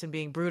Black person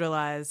being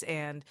brutalized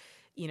and,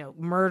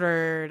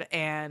 murdered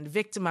and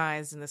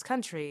victimized in this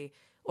country,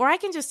 or I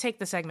can just take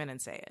the segment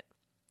and say it.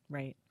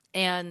 Right.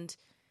 And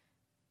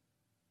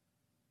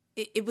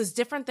it was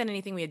different than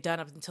anything we had done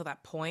up until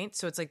that point.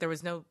 So it's like there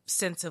was no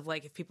sense of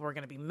like if people were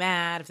going to be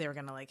mad, if they were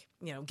going to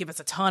give us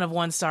a ton of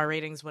 1-star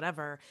ratings,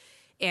 whatever.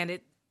 And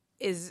it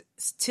is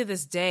to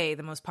this day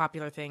the most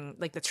popular thing.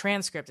 Like the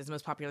transcript is the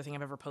most popular thing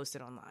I've ever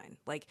posted online.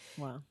 Like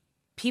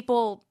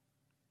people,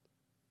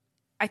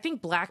 I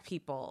think Black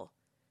people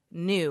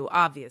knew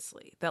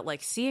obviously that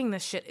like seeing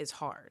this shit is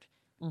hard.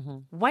 Mm-hmm.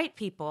 White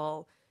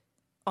people,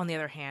 on the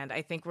other hand,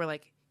 I think we're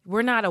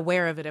not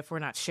aware of it if we're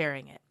not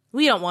sharing it.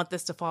 We don't want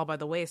this to fall by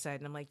the wayside.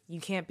 And I'm like, you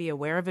can't be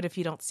aware of it if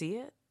you don't see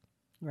it.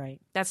 Right.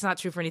 That's not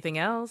true for anything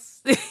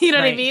else. You know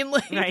what I mean?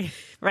 Like,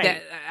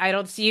 right. I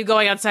don't see you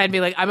going outside and be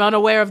like, I'm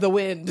unaware of the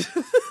wind.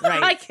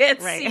 Right. I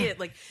can't see it.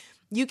 Like,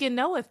 you can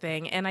know a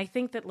thing. And I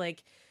think that,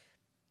 like,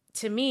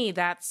 to me,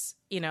 that's,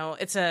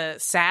 it's a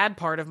sad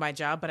part of my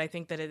job, but I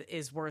think that it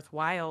is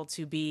worthwhile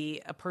to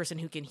be a person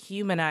who can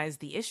humanize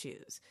the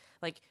issues.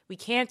 Like, we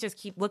can't just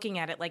keep looking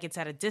at it like it's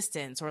at a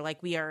distance or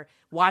like we are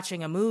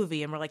watching a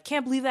movie and we're like,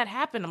 can't believe that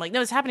happened. I'm like,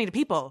 no, it's happening to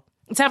people.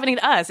 It's happening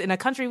to us in a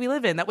country we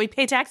live in, that we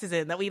pay taxes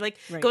in, that we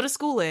go to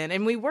school in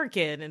and we work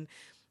in, and,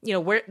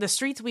 where the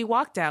streets we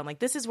walk down, like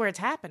this is where it's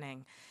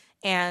happening.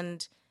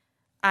 And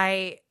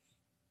I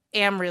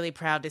am really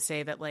proud to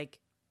say that, like,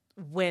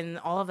 when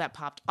all of that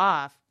popped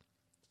off,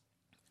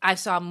 I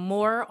saw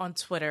more on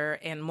Twitter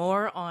and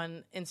more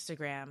on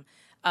Instagram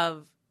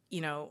of,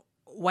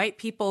 white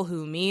people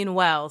who mean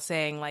well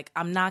saying, like,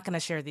 I'm not going to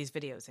share these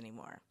videos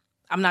anymore.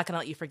 I'm not going to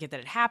let you forget that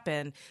it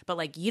happened, but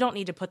like, you don't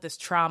need to put this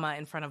trauma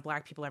in front of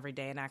Black people every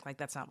day and act like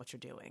that's not what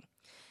you're doing.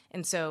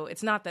 And so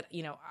it's not that,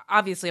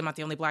 obviously I'm not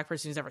the only Black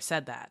person who's ever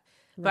said that,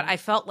 but I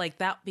felt like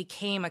that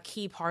became a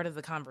key part of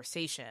the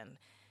conversation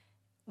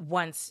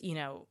once we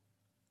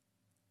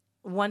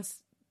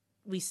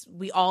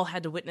all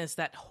had to witness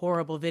that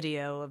horrible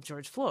video of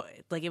George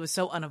Floyd. Like, it was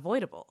so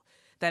unavoidable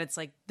that it's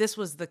like, this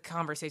was the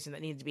conversation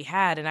that needed to be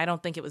had. And I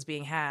don't think it was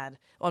being had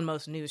on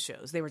most news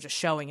shows. They were just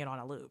showing it on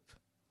a loop.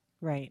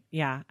 Right.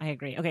 Yeah, I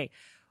agree. Okay.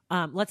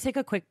 Let's take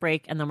a quick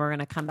break and then we're going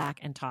to come back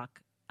and talk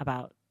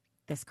about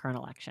this current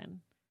election.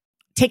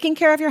 Taking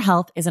care of your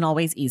health isn't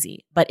always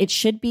easy, but it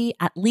should be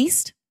at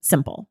least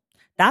simple.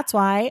 That's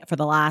why for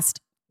the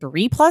last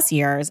 3+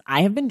 years,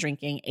 I have been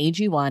drinking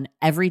AG1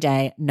 every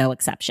day, no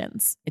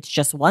exceptions. It's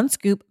just 1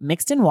 scoop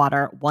mixed in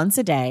water once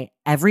a day,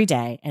 every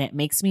day, and it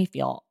makes me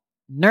feel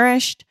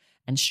nourished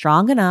and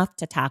strong enough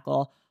to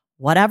tackle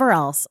whatever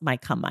else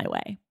might come my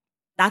way.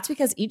 That's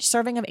because each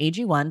serving of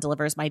AG1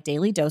 delivers my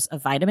daily dose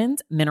of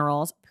vitamins,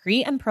 minerals,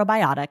 pre- and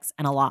probiotics,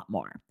 and a lot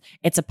more.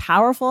 It's a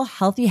powerful,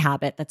 healthy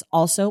habit that's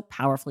also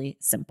powerfully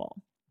simple.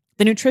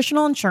 The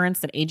nutritional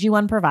insurance that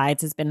AG1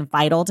 provides has been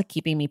vital to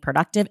keeping me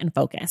productive and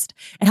focused.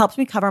 It helps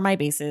me cover my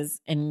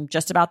bases in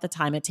just about the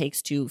time it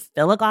takes to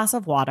fill a glass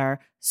of water,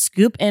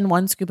 scoop in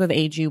 1 scoop of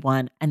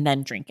AG1, and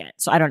then drink it.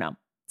 So I don't know,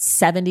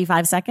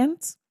 75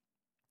 seconds?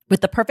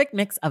 With the perfect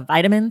mix of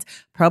vitamins,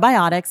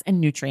 probiotics,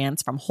 and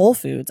nutrients from Whole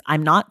Foods,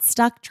 I'm not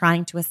stuck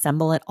trying to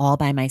assemble it all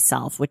by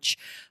myself, which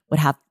would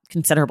have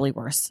considerably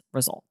worse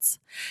results.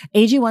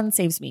 AG1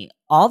 saves me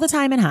all the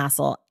time and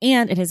hassle,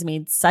 and it has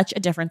made such a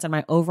difference in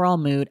my overall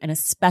mood and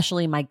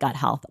especially my gut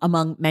health,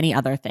 among many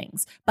other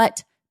things.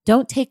 But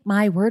don't take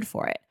my word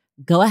for it.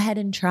 Go ahead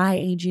and try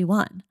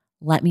AG1.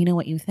 Let me know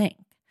what you think.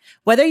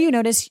 Whether you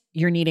notice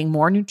you're needing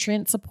more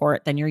nutrient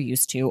support than you're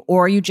used to,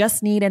 or you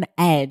just need an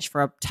edge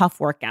for a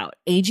tough workout,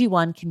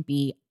 AG1 can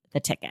be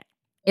the ticket.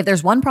 If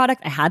there's one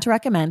product I had to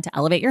recommend to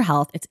elevate your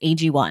health, it's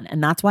AG1,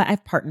 and that's why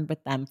I've partnered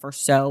with them for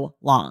so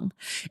long.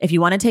 If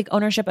you want to take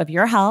ownership of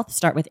your health,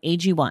 start with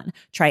AG1.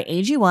 Try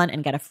AG1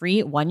 and get a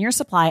free 1-year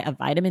supply of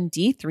vitamin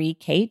D3,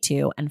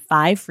 K2, and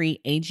 5 free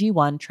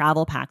AG1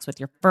 travel packs with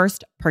your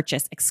first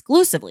purchase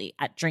exclusively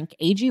at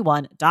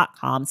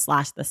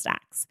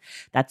drinkag1.com/thestacks.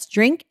 That's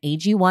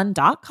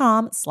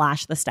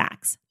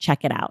drinkag1.com/thestacks.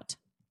 Check it out.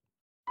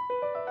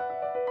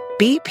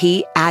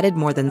 BP added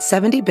more than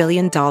 $70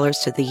 billion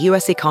to the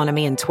U.S.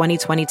 economy in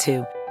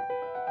 2022.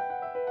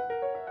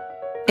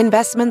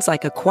 Investments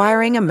like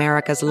acquiring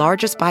America's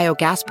largest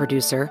biogas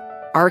producer,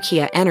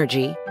 Archaea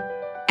Energy,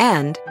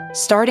 and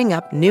starting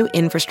up new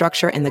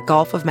infrastructure in the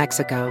Gulf of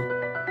Mexico.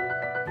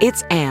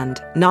 It's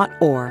and, not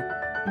or.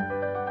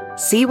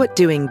 See what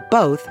doing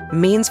both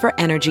means for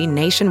energy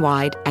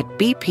nationwide at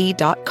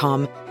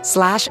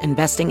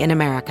bp.com/investing in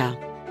America.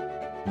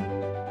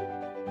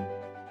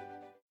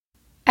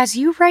 As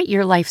you write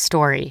your life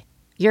story,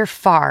 you're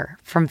far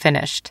from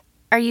finished.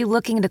 Are you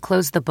looking to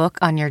close the book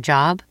on your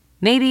job?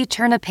 Maybe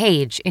turn a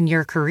page in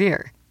your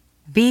career?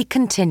 Be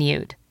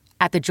continued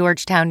at the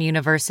Georgetown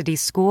University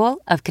School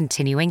of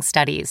Continuing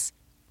Studies.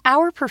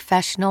 Our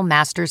professional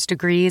master's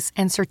degrees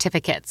and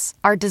certificates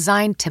are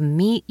designed to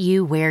meet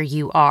you where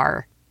you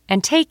are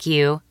and take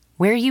you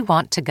where you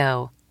want to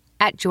go.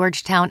 At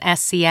Georgetown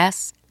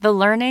SCS, the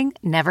learning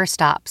never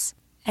stops,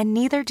 and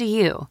neither do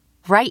you.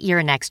 Write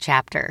your next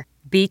chapter.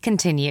 Be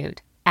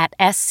continued at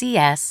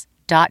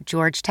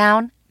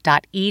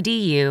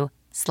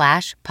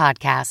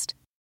scs.georgetown.edu/podcast.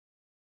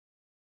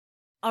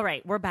 All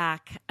right, we're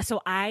back. So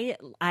I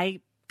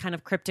kind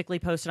of cryptically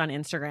posted on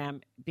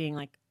Instagram being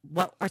like,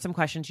 what are some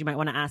questions you might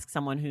want to ask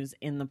someone who's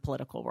in the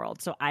political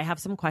world? So I have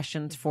some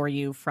questions for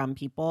you from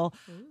people.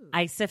 Ooh.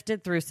 I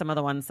sifted through some of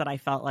the ones that I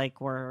felt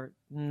like were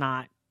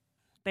not,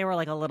 they were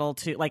like a little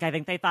too, like, I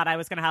think they thought I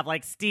was going to have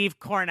like Steve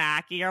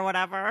Kornacki or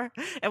whatever.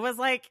 It was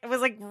like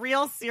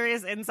real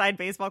serious inside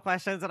baseball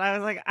questions. And I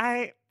was like,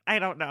 I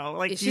don't know.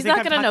 Like, she's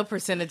not going to know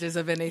percentages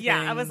of anything.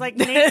 Yeah. I was like,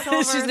 Nate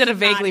Silver's she's going to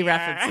vaguely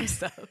reference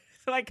some stuff.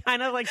 So I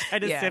kind of like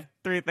tried to sift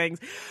through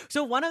things.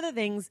 So one of the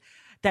things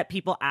that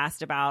people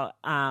asked about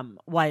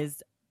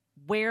was,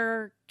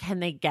 where can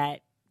they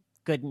get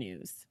good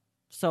news?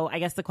 So I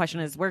guess the question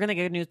is, where can they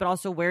get good news? But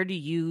also, where do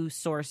you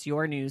source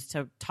your news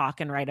to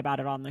talk and write about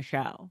it on the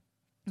show?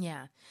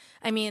 Yeah.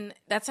 I mean,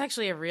 that's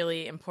actually a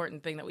really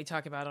important thing that we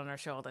talk about on our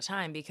show all the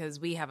time, because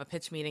we have a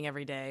pitch meeting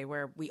every day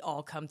where we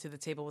all come to the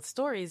table with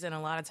stories. And a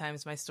lot of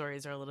times my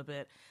stories are a little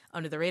bit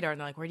under the radar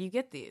and they're like, where do you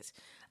get these?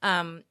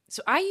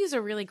 So I use a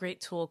really great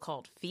tool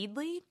called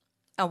Feedly,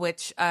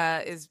 which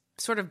is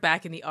sort of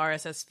back in the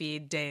RSS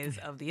feed days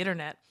of the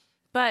internet.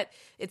 But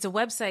it's a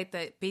website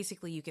that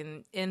basically you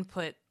can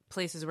input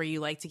places where you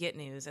like to get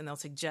news, and they'll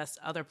suggest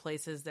other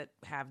places that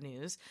have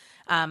news.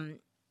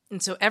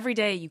 And so every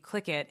day you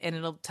click it and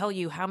it'll tell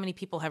you how many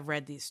people have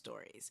read these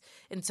stories.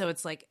 And so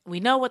it's like,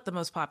 we know what the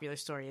most popular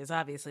story is,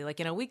 obviously.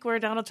 Like in a week where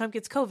Donald Trump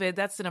gets COVID,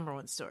 that's the number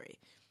one story.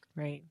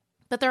 Right.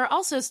 But there are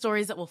also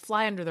stories that will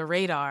fly under the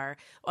radar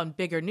on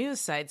bigger news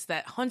sites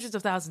that hundreds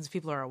of thousands of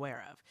people are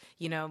aware of.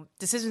 You know,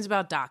 decisions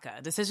about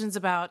DACA, decisions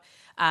about,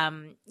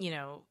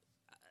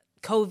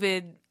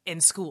 COVID in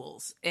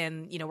schools,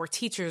 and, where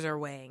teachers are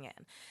weighing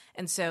in.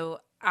 And so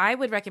I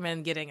would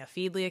recommend getting a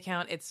Feedly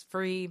account. It's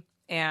free.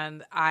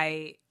 And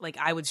I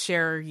would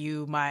share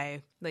you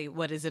my,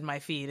 what is in my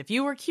feed. If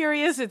you were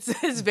curious,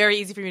 it's very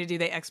easy for me to do.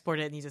 They export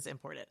it and you just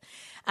import it.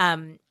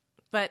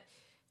 But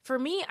for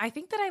me, I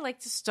think that I like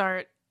to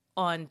start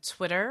on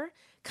Twitter,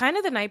 kind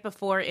of the night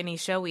before any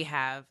show we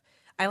have.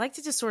 I like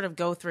to just sort of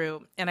go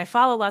through, and I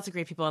follow lots of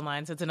great people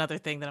online. So it's another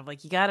thing that I'm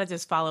like, you got to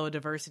just follow a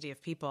diversity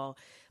of people.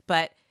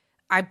 But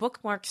I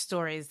bookmark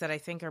stories that I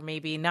think are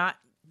maybe not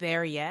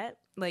there yet.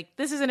 Like,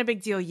 this isn't a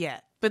big deal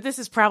yet, but this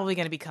is probably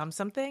going to become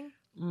something.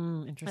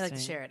 Interesting. I like to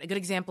share it. A good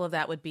example of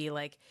that would be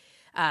like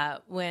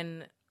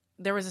when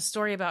there was a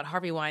story about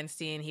Harvey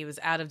Weinstein. He was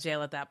out of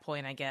jail at that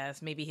point, I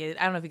guess. Maybe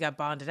I don't know if he got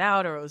bonded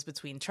out or it was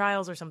between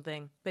trials or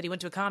something, but he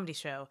went to a comedy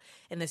show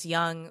and this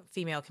young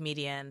female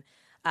comedian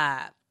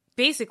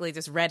basically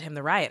just read him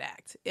the riot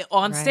act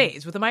on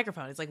stage with a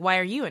microphone. It's like, why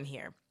are you in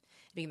here?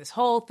 Being this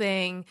whole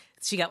thing.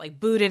 She got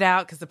like booted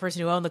out because the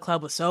person who owned the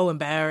club was so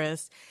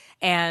embarrassed.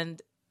 And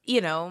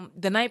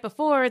the night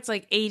before, it's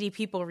like 80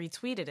 people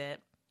retweeted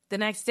it. The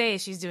next day,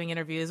 she's doing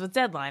interviews with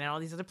Deadline and all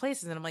these other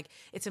places. And I'm like,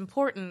 it's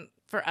important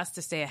for us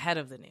to stay ahead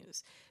of the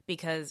news,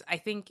 because I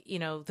think,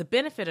 the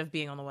benefit of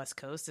being on the West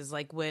Coast is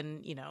like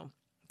when,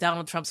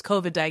 Donald Trump's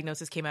COVID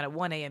diagnosis came out at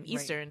 1 a.m.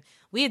 Eastern. Right.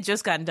 We had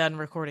just gotten done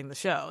recording the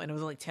show, and it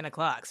was only 10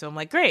 o'clock. So I'm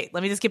like, great,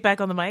 let me just get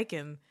back on the mic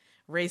and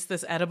race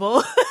this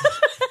edible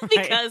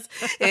because,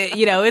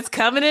 it's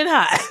coming in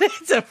hot.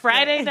 It's a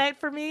Friday night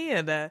for me,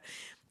 and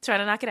try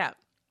to knock it out.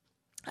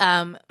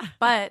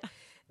 But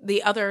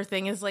the other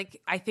thing is,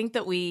 like, I think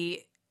that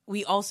we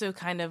also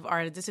kind of are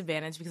at a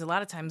disadvantage because a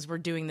lot of times we're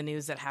doing the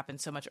news that happened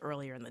so much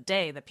earlier in the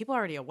day that people are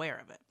already aware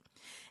of it.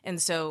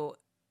 And so,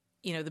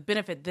 the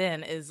benefit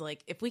then is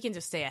like, if we can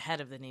just stay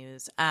ahead of the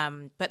news.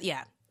 But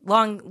yeah,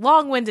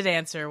 long-winded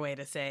answer way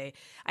to say,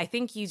 I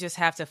think you just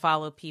have to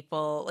follow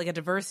people, like a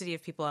diversity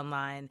of people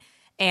online,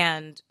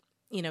 and,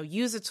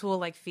 use a tool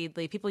like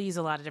Feedly. People use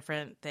a lot of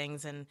different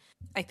things. And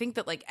I think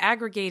that like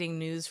aggregating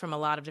news from a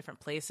lot of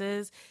different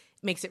places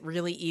makes it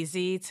really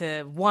easy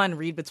to, one,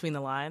 read between the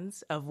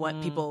lines of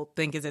what people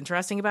think is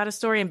interesting about a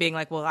story and being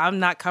like, well, I'm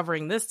not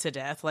covering this to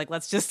death. Like,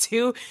 let's just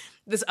do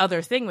this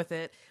other thing with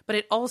it. But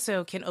it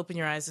also can open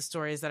your eyes to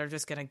stories that are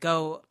just going to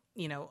go,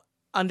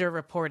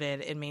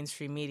 underreported in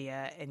mainstream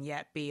media and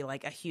yet be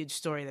like a huge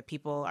story that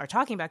people are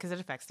talking about because it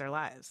affects their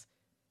lives.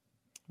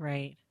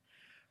 Right.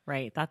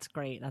 That's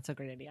great. That's a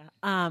great idea.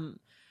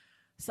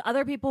 So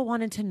other people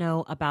wanted to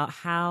know about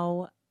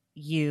how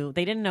they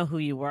didn't know who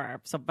you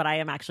were. But I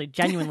am actually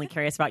genuinely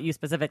curious about you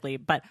specifically,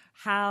 but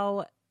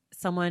how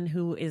someone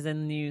who is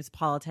in news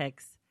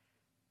politics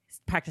is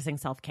practicing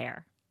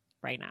self-care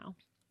right now.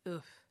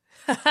 Oof.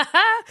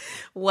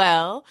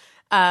 Well,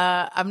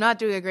 I'm not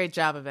doing a great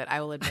job of it,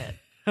 I will admit.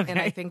 Okay. And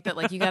I think that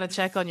like you got to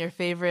check on your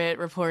favorite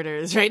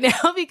reporters right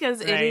now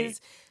because it is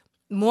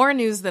more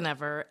news than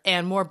ever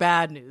and more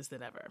bad news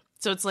than ever.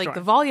 So it's like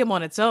the volume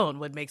on its own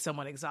would make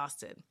someone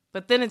exhausted.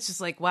 But then it's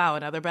just like, wow,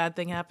 another bad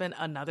thing happened,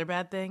 another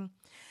bad thing.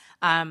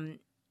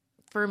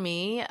 For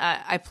me,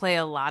 I play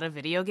a lot of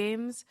video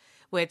games,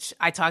 which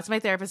I talked to my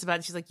therapist about.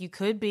 And she's like, you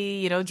could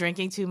be,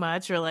 drinking too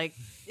much, or like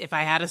if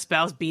I had a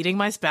spouse, beating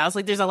my spouse.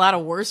 Like there's a lot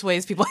of worse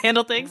ways people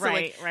handle things.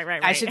 Right, so, like,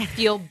 right. I should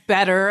feel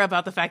better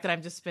about the fact that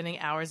I'm just spending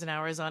hours and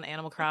hours on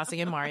Animal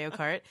Crossing and Mario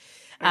Kart.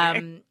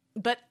 Okay.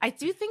 But I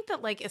do think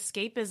that like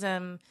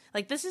escapism,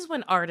 like this is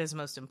when art is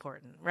most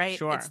important, right?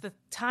 Sure. It's the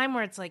time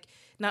where it's like,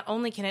 not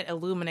only can it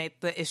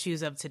illuminate the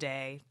issues of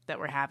today that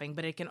we're having,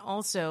 but it can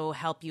also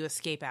help you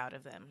escape out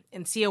of them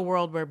and see a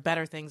world where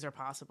better things are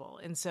possible.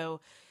 And so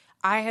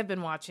I have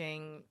been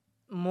watching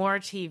more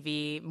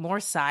TV, more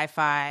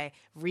sci-fi,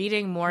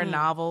 reading more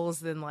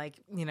novels than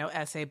like,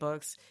 essay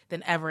books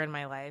than ever in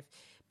my life.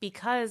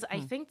 Because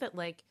I think that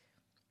like,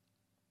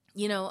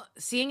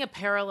 seeing a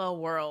parallel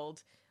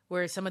world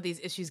where some of these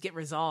issues get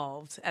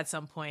resolved at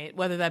some point,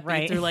 whether that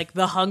be through like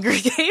the Hunger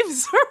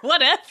Games or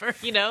whatever,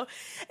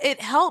 it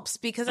helps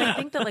because I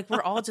think that like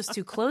we're all just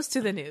too close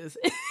to the news.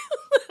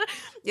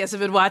 Yes,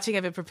 I've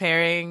been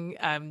preparing,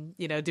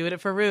 doing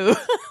it for Rue.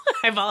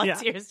 I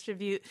volunteer as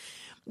tribute.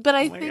 But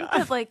I think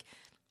that like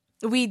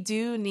we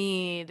do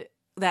need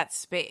that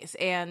space.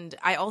 And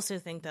I also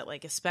think that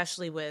like,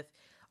 especially with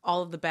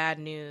all of the bad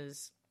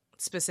news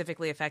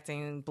specifically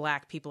affecting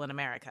Black people in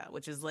America,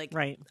 which is like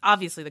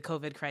obviously the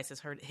COVID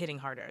crisis hitting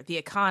harder, the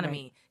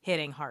economy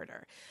hitting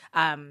harder,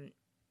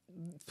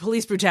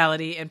 police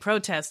brutality and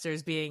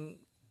protesters being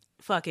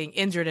fucking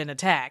injured and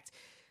attacked.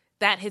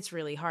 That hits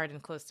really hard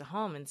and close to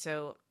home. And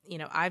so,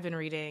 I've been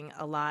reading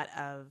a lot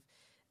of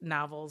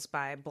novels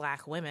by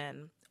Black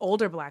women,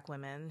 older Black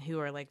women who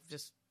are like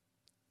just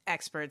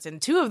experts,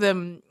 and two of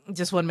them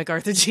just won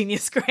MacArthur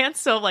Genius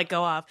Grants, so like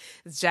go off.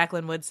 It's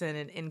Jacqueline Woodson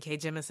and N.K.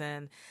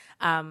 Jemisin.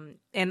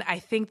 And I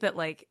think that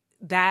like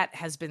that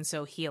has been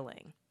so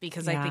healing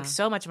because I think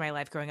so much of my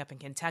life growing up in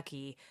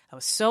Kentucky, I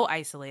was so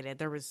isolated.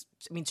 There was,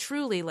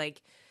 truly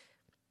like,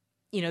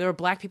 there were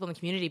Black people in the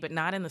community, but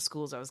not in the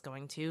schools I was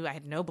going to. I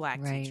had no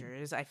Black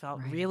teachers. I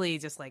felt really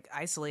just like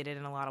isolated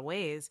in a lot of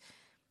ways.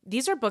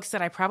 These are books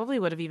that I probably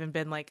would have even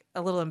been like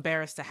a little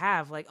embarrassed to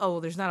have. Like, oh,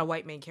 there's not a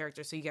white main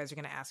character, so you guys are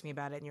going to ask me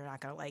about it and you're not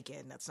going to like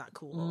it and that's not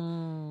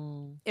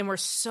cool. And we're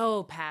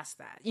so past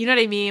that. You know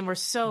what I mean? We're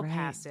so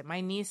past it. My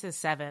niece is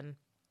 7.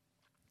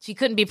 She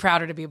couldn't be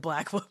prouder to be a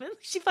Black woman.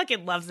 She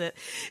fucking loves it.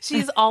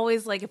 She's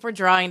always like, if we're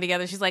drawing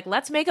together, she's like,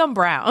 let's make them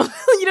brown.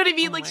 You know what I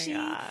mean? Like she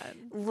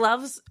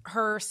loves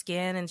her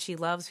skin and she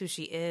loves who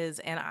she is.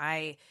 And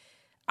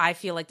I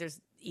feel like there's,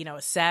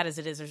 as sad as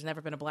it is, there's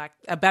never been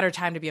a better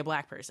time to be a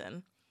Black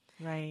person.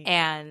 Right.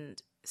 And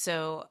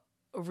so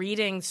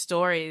reading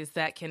stories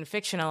that can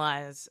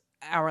fictionalize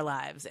our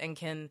lives and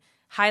can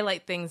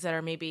highlight things that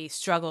are maybe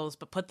struggles,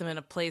 but put them in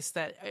a place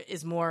that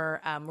is more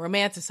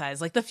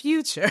romanticized, like the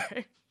future,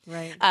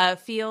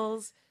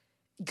 feels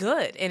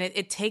good. And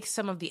it takes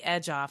some of the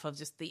edge off of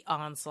just the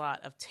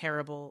onslaught of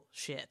terrible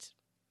shit.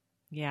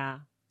 Yeah.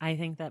 I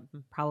think that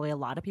probably a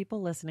lot of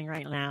people listening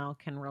right now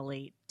can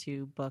relate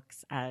to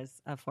books as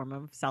a form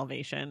of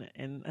salvation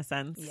in a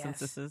sense, since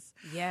this is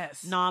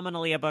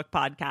nominally a book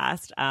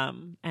podcast.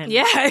 And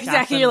exactly.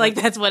 Jacqueline You're like,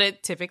 that's what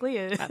it typically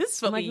is.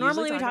 What like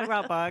normally we talk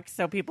about books,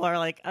 so people are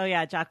like, oh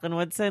yeah, Jacqueline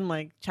Woodson,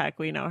 like check,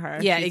 we know her.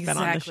 Yeah, She's been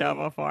on the show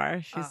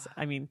before.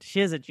 She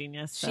is a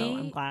genius, so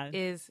I'm glad. She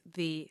is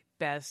the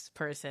best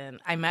person.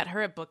 I met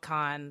her at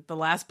BookCon, the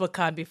last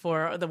BookCon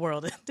before the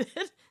world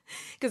ended,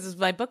 because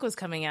my book was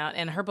coming out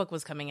and her book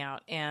was coming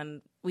out,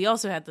 and we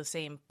also had the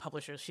same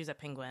publisher. She's at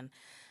Penguin,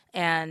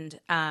 and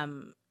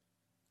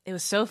it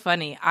was so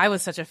funny. I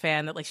was such a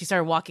fan that like she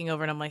started walking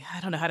over and I'm like, I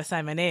don't know how to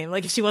sign my name.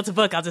 Like if she wants a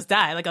book, I'll just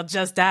die. Like I'll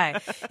just die.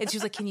 And she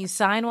was like, can you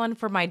sign one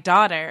for my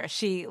daughter?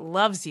 She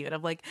loves you. And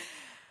I'm like,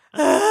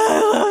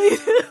 I love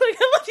you. Like,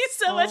 I love you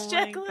so much,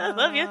 Jacqueline. God. I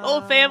love your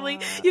whole family.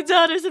 Your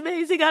daughter's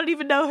amazing. I don't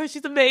even know her.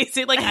 She's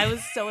amazing. Like I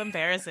was so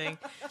embarrassing.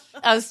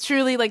 I was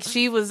truly like,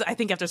 she was, I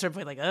think after a certain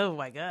point, like, oh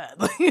my God.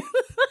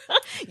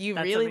 You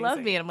That's really amazing. Love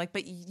me. And I'm like,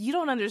 but you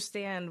don't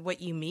understand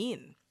what you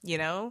mean, you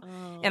know?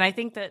 Oh. And I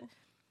think that,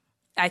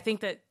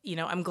 you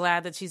know, I'm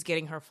glad that she's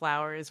getting her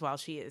flowers while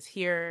she is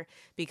here,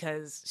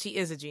 because she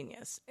is a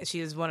genius.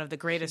 She is one of the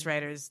greatest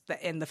writers.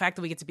 And the fact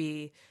that we get to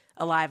be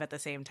alive at the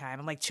same time,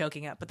 I'm like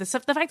choking up. But the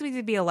fact that we get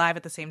to be alive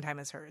at the same time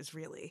as her is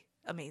really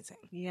amazing.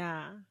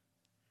 Yeah.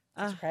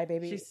 Cry,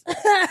 baby. It's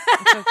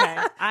okay.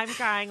 I'm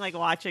crying like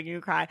watching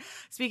you cry.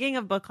 Speaking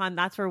of BookCon,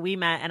 that's where we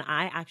met, and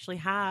I actually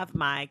have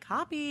my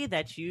copy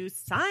that you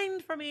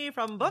signed for me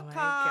from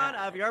BookCon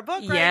of your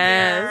book right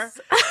here.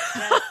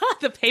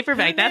 The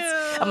paperback.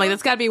 I'm like,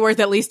 that's got to be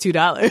worth at least $2.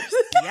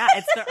 Yeah,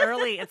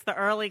 it's the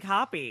early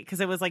copy because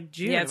it was like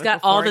June. Yeah, it's got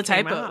all the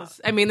typos.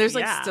 I mean, there's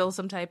like still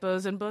some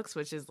typos in books,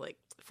 which is like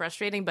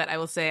frustrating, but I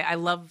will say I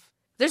love.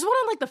 There's one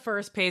on like the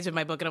first page of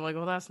my book, and I'm like,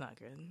 well, that's not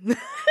good.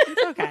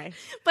 It's okay.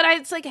 But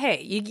it's like, hey,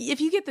 if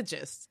you get the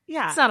gist,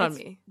 it's not on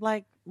me.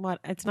 Like, what?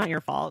 It's not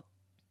your fault.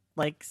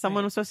 Like,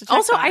 someone was supposed to check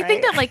Also, that, I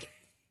think that like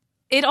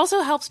it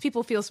also helps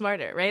people feel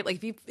smarter, right?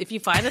 Like, if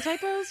you find the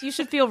typos, you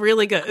should feel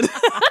really good.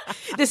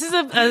 This is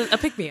a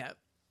pick-me-up.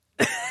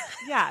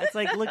 Yeah, it's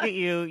like, look at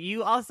you.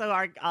 You also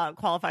are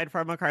qualified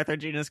for a MacArthur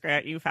Genius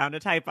Grant. You found a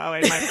typo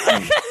in my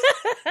book.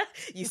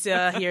 You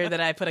still hear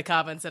that I put a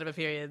comma instead of a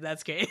period.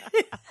 That's great.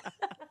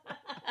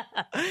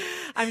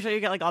 I'm sure you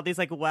get like all these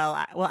like, well,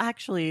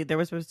 actually, there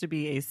was supposed to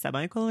be a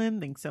semicolon.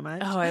 Thanks so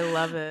much. Oh, I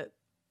love it.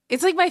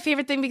 It's like my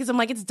favorite thing because I'm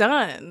like, it's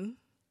done.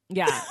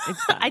 Yeah,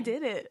 it's done. I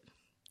did it.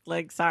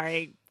 Like,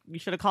 sorry, you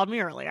should have called me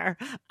earlier.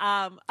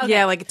 Okay.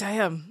 Yeah, like,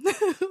 damn.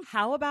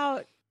 How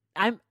about,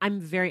 I'm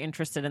very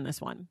interested in this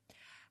one.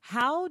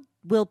 How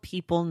will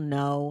people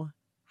know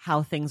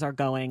how things are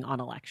going on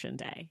election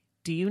day?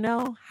 Do you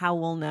know how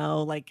we'll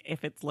know, like,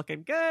 if it's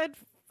looking good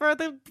for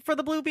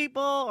the blue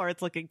people or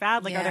it's looking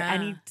bad? Like, are there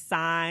any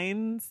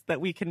signs that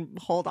we can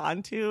hold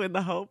on to in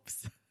the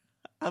hopes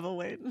of a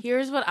win?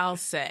 Here's what I'll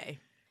say.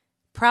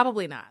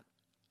 Probably not.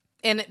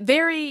 And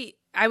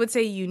I would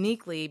say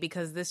uniquely,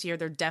 because this year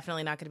they're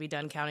definitely not going to be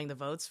done counting the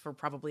votes for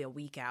probably a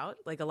week out.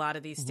 Like, a lot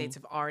of these states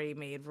have already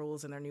made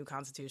rules in their new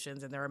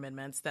constitutions and their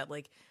amendments that,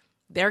 like,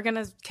 they're going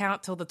to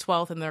count till the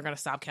 12th and they're going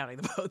to stop counting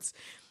the votes.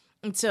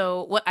 And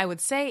so what I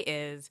would say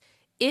is,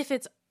 if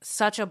it's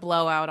such a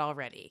blowout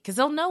already, because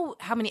they'll know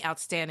how many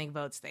outstanding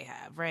votes they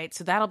have, right?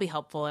 So that'll be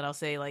helpful. And I'll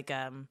say, like,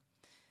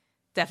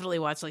 definitely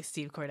watch, like,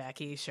 Steve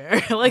Kornacki,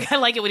 sure. Like, I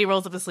like it when he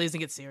rolls up his sleeves and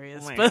gets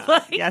serious. Oh but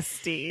like, yes,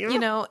 Steve. You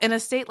know, in a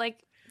state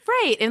like,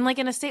 right, and like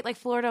in a state like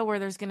Florida where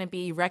there's going to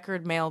be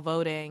record mail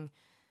voting,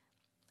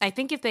 I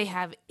think if they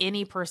have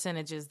any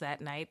percentages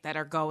that night that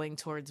are going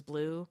towards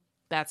blue,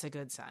 that's a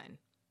good sign.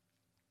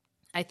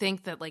 I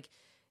think that, like,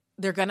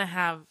 they're going to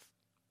have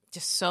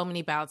just so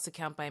many ballots to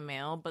count by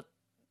mail, but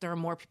there are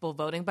more people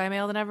voting by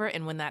mail than ever.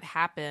 And when that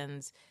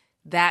happens,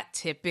 that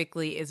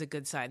typically is a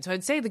good sign. So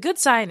I'd say the good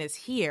sign is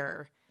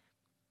here,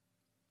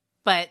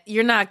 but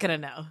you're not going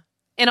to know.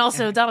 And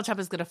also, Donald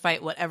Trump is going to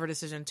fight whatever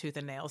decision tooth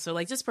and nail. So,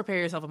 like, just prepare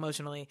yourself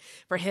emotionally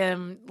for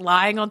him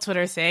lying on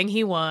Twitter, saying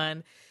he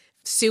won,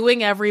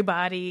 suing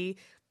everybody,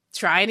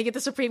 trying to get the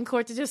Supreme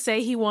Court to just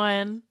say he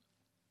won.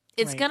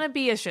 It's going to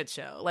be a shit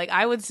show. Like,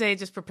 I would say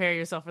just prepare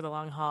yourself for the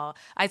long haul.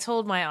 I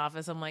told my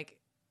office, I'm like,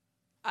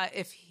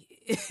 if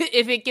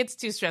it gets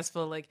too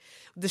stressful, like,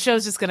 the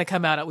show's just going to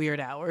come out at weird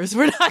hours.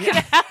 We're not going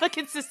to have a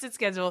consistent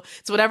schedule.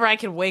 It's whatever I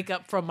can wake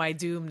up from my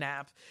doom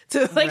nap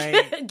to,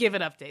 like, give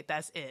an update.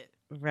 That's it.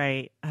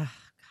 Right. Oh,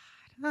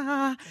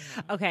 God.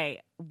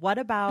 Okay. What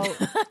about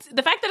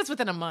the fact that it's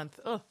within a month?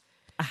 Oh,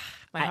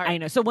 my heart. I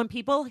know. So when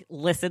people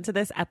listen to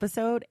this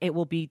episode, it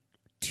will be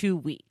 2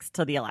 weeks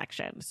to the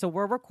election. So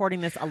we're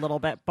recording this a little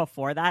bit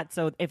before that.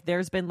 So if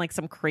there's been, like,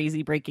 some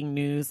crazy breaking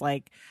news,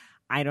 like,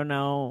 I don't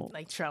know,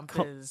 like Trump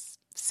is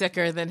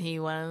sicker than he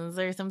was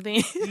or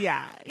something.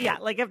 Yeah.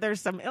 Like, if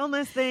there's some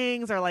illness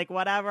things or, like,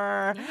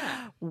 whatever,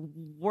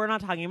 we're not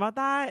talking about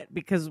that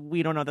because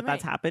we don't know that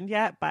that's happened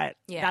yet. But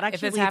that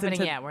actually if it's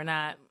happening, we're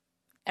not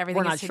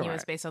Everything We're is not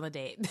tenuous sure. based on the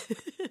date.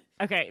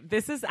 Okay,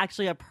 this is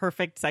actually a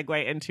perfect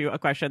segue into a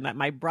question that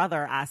my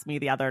brother asked me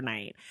the other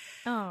night.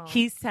 Oh.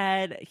 He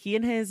said he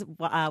and his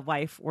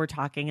wife were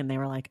talking and they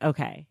were like,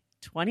 okay,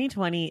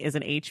 2020 is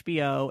an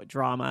HBO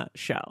drama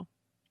show.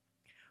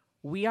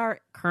 We are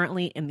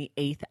currently in the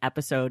 8th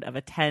episode of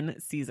a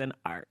 10-season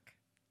arc.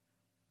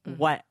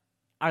 What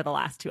are the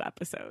last 2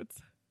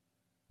 episodes?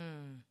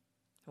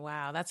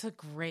 Wow, that's a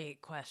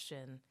great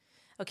question.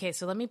 Okay,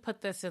 so let me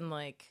put this in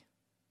like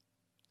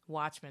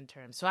Watchmen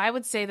terms. So I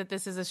would say that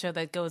this is a show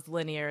that goes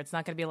linear. It's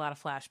not going to be a lot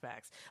of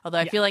flashbacks. Although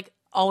I feel like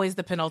always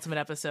the penultimate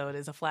episode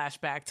is a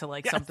flashback to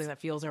like something that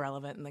feels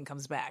irrelevant and then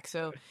comes back.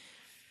 So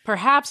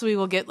perhaps we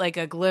will get like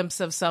a glimpse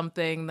of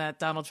something that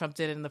Donald Trump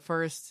did in the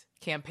first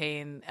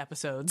campaign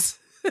episodes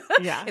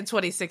in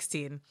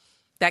 2016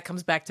 that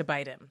comes back to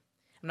bite him.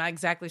 I'm not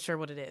exactly sure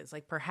what it is.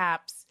 Like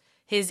perhaps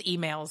his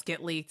emails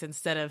get leaked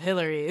instead of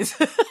Hillary's.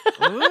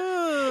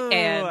 Ooh.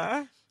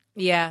 And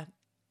yeah.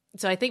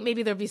 So I think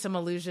maybe there'll be some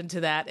allusion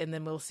to that and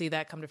then we'll see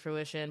that come to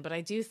fruition. But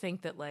I do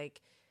think that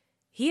like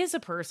he is a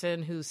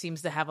person who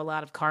seems to have a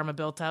lot of karma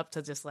built up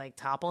to just like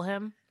topple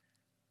him.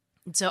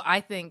 And so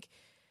I think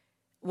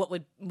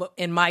what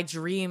in my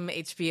dream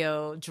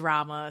HBO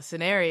drama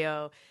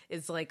scenario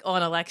is like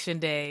on election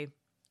day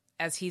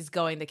as he's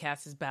going to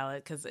cast his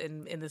ballot, because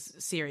in this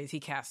series he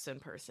casts in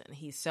person.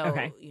 He's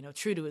so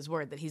true to his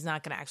word that he's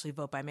not going to actually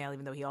vote by mail,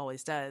 even though he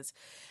always does.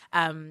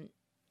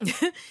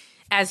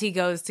 As he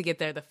goes to get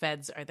there, the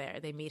feds are there.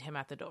 They meet him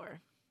at the door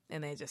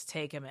and they just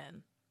take him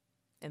in,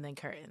 and then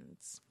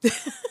curtains.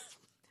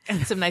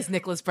 Some nice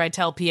Nicholas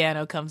Breitel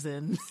piano comes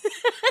in,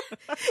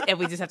 and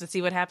we just have to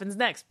see what happens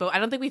next. But I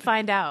don't think we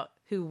find out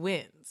who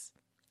wins.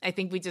 I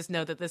think we just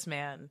know that this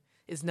man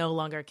is no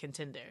longer a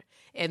contender,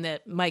 and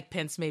that Mike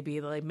Pence may be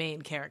the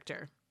main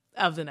character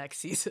of the next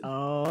season.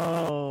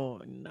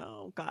 Oh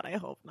no, God, I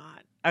hope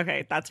not.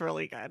 Okay, that's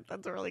really good.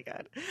 That's really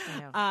good.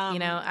 I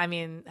know. I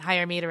mean,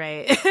 hire me to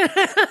write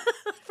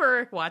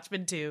for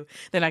Watchmen 2.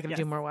 They're not going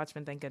to do more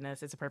Watchmen, thank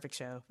goodness. It's a perfect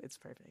show. It's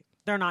perfect.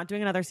 They're not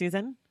doing another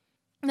season?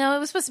 No, it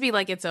was supposed to be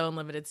like its own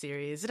limited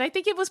series, and I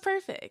think it was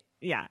perfect.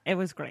 Yeah, it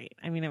was great.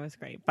 I mean, it was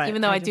great. But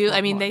even though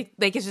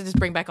they should just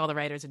bring back all the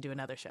writers and do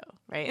another show,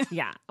 right?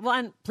 Yeah. Well,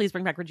 and please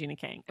bring back Regina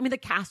King. I mean, the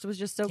cast was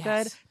just so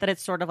good that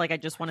it's sort of like I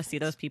just want to see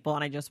those people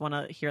and I just want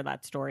to hear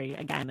that story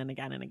again and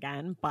again and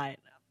again. But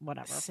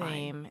whatever.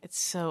 Same. Fine. It's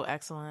so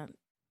excellent.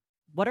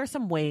 What are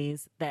some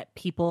ways that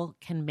people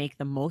can make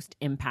the most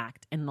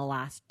impact in the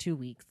last 2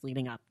 weeks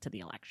leading up to the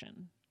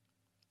election?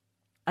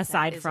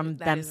 Aside from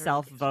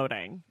themselves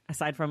voting,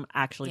 aside from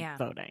actually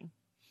voting.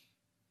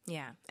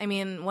 Yeah. I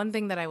mean, one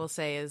thing that I will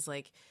say is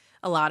like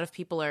a lot of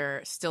people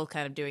are still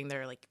kind of doing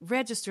their like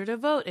register to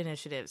vote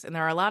initiatives. And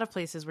there are a lot of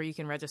places where you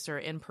can register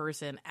in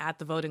person at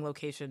the voting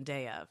location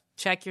day of.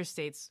 Check your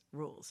state's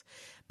rules.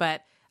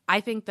 But I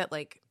think that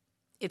like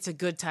it's a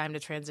good time to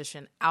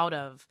transition out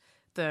of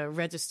the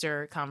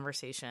register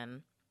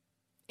conversation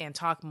and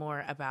talk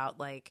more about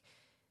like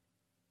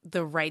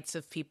the rights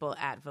of people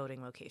at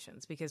voting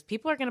locations, because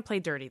people are going to play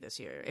dirty this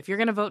year. If you're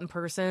going to vote in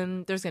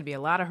person, there's going to be a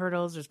lot of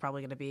hurdles. There's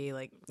probably going to be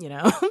like,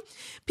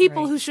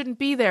 people who shouldn't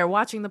be there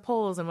watching the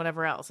polls and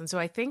whatever else. And so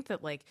I think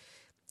that like,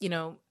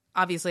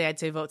 obviously I'd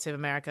say Vote Save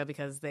America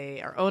because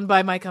they are owned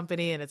by my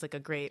company and it's like a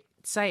great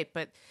site,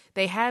 but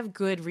they have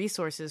good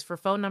resources for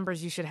phone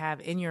numbers you should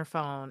have in your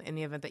phone in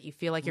the event that you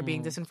feel like you're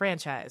being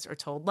disenfranchised or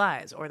told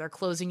lies, or they're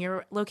closing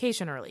your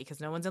location early because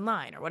no one's in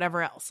line or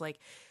whatever else. Like,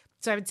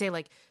 so I would say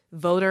like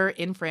voter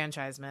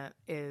enfranchisement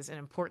is an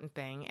important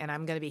thing. And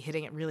I'm going to be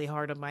hitting it really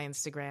hard on my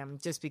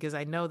Instagram just because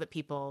I know that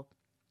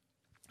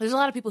there's a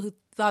lot of people who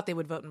thought they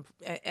would vote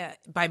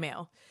by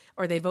mail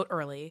or they vote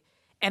early.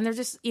 And they're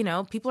just,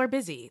 people are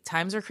busy.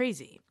 Times are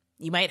crazy.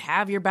 You might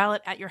have your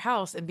ballot at your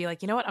house and be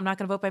like, you know what? I'm not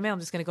going to vote by mail. I'm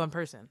just going to go in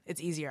person.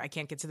 It's easier. I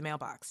can't get to the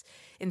mailbox.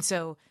 And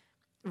so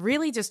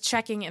really just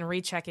checking and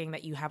rechecking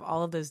that you have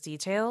all of those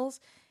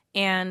details.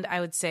 And I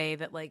would say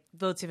that like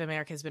Vote Save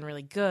America has been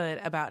really good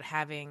about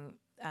having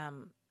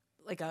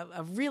like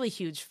a really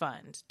huge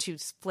fund to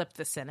flip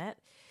the Senate.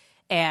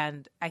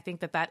 And I think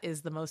that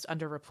is the most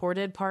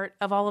underreported part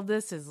of all of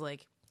this is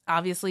like,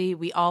 obviously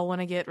we all want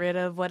to get rid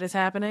of what is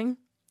happening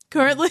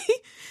currently.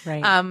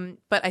 Right.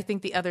 But I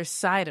think the other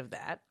side of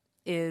that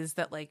is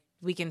that like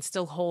we can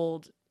still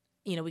hold,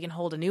 we can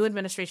hold a new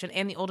administration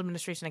and the old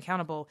administration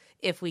accountable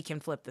if we can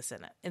flip the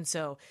Senate. And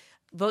so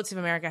Vote Save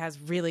America has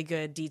really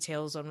good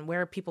details on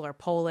where people are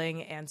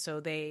polling. And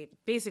so they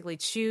basically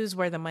choose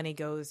where the money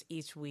goes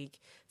each week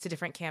to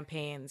different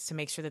campaigns to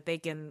make sure that they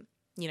can,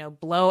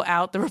 blow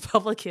out the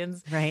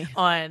Republicans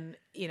on,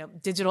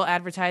 digital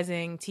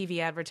advertising, TV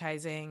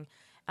advertising,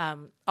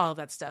 all of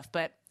that stuff.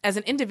 But as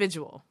an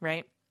individual,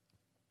 right,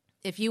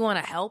 if you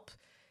want to help,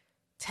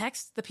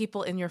 text the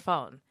people in your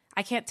phone.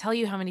 I can't tell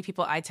you how many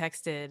people I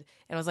texted and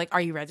I was like,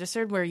 are you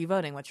registered? Where are you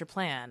voting? What's your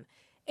plan?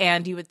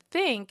 And you would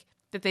think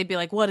that they'd be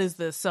like, what is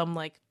this? Some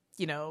like,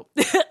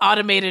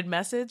 automated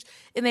message.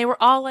 And they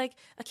were all like,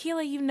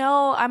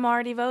 Akilah, I'm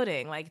already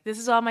voting. Like, this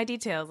is all my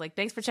details. Like,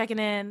 thanks for checking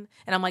in.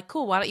 And I'm like,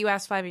 cool. Why don't you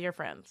ask 5 of your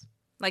friends?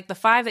 Like the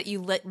 5 that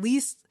you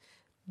least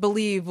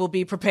believe will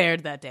be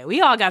prepared that day.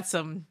 We all got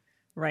some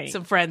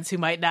friends who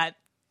might not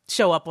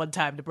show up on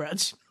time to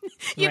brunch.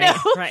 you know,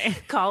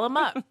 call them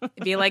up.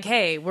 Be like,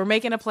 hey, we're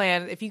making a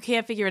plan. If you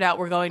can't figure it out,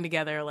 we're going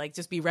together. Like,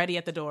 just be ready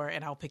at the door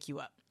and I'll pick you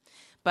up.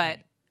 But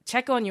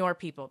check on your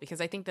people,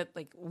 because I think that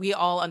like we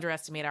all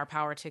underestimate our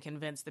power to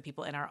convince the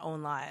people in our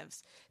own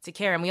lives to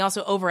care. And we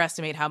also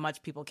overestimate how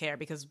much people care,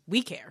 because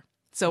we care.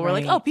 So we're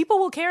like, oh, people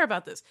will care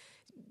about this.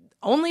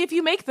 Only if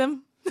you make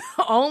them.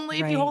 Only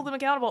if you hold them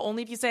accountable.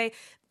 Only if you say,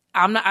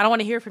 I don't want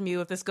to hear from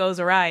you if this goes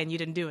awry and you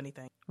didn't do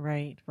anything.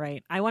 Right.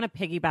 I want to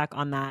piggyback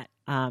on that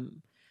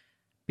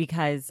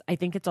because I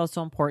think it's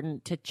also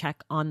important to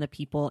check on the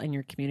people in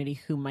your community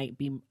who might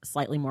be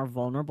slightly more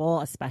vulnerable,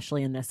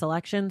 especially in this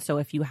election. So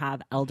if you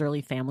have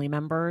elderly family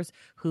members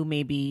who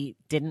maybe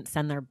didn't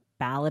send their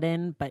ballot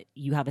in, but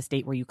you have a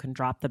state where you can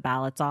drop the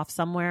ballots off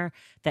somewhere,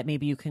 that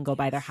maybe you can go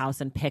by their house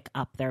and pick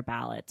up their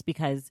ballots.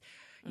 Because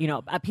you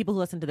know, people who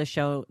listen to the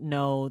show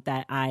know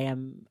that I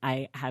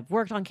have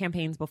worked on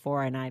campaigns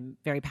before, and I'm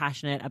very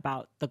passionate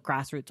about the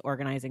grassroots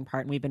organizing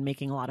part. And we've been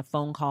making a lot of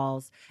phone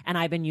calls, and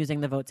I've been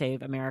using the Vote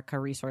Save America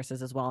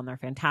resources as well, and they're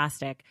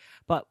fantastic.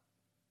 But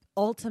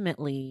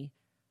ultimately,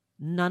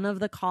 none of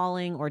the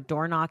calling or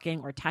door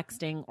knocking or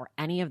texting or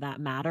any of that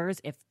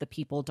matters if the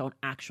people don't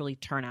actually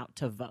turn out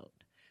to vote.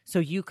 So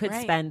you could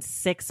spend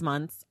 6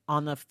 months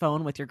on the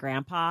phone with your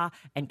grandpa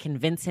and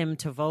convince him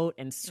to vote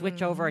and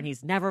switch over, and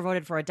he's never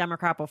voted for a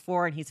Democrat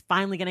before, and he's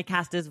finally going to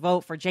cast his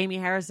vote for Jamie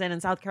Harrison in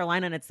South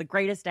Carolina, and it's the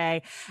greatest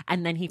day,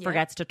 and then he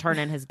forgets to turn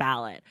in his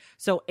ballot.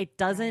 So it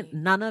doesn't,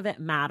 none of it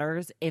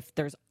matters if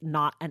there's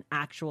not an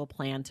actual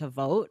plan to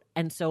vote.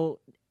 And so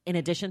in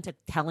addition to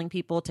telling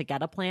people to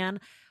get a plan,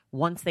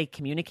 once they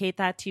communicate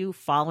that to you,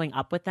 following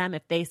up with them,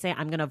 if they say,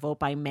 I'm going to vote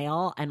by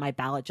mail and my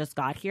ballot just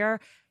got here,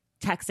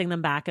 texting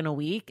them back in a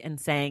week and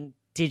saying,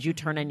 did you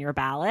turn in your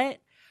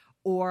ballot?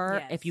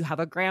 Or if you have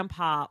a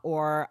grandpa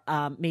or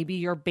maybe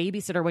your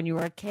babysitter when you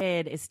were a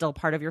kid is still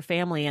part of your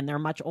family and they're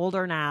much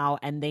older now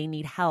and they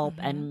need help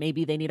and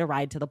maybe they need a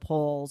ride to the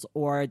polls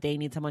or they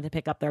need someone to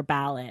pick up their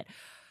ballot.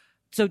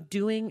 So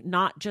doing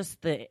not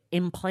just the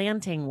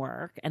implanting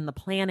work and the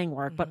planning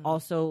work, but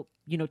also,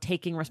 you know,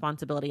 taking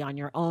responsibility on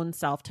your own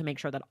self to make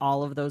sure that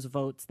all of those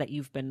votes that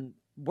you've been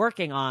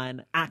working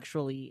on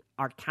actually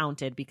are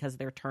counted because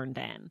they're turned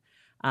in.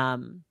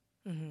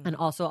 And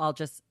also I'll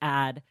just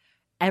add,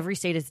 every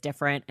state is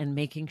different, and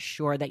making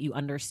sure that you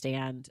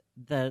understand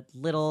the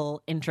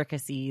little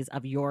intricacies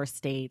of your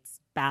state's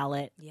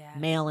ballot,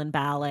 mail-in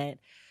ballot.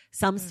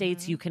 Some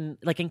states you can,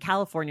 like in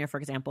California, for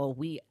example,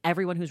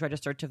 everyone who's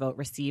registered to vote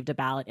received a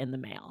ballot in the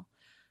mail.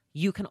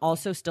 You can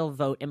also still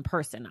vote in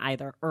person,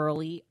 either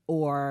early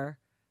or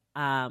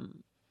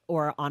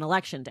on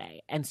election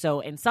day. And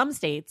so in some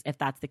states, if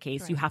that's the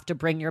case, you have to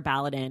bring your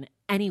ballot in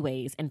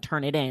anyways and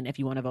turn it in if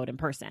you want to vote in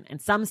person. In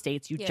some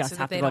states, you just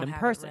have to vote in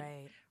person.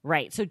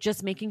 Right. So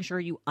just making sure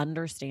you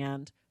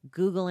understand,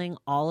 Googling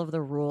all of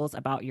the rules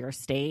about your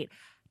state.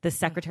 The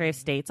Secretary of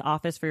State's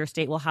office for your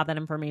state will have that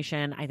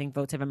information. I think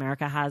Vote Save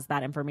America has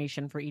that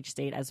information for each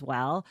state as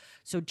well.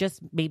 So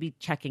just maybe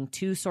checking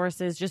 2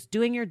 sources, just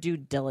doing your due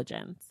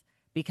diligence.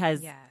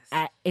 Because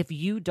if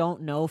you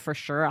don't know for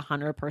sure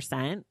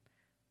 100%,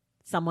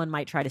 someone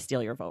might try to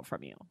steal your vote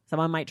from you.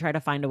 Someone might try to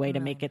find a way to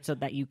make it so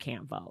that you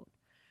can't vote.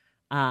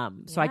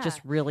 So I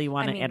just really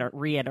want to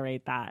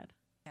reiterate that.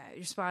 Yeah,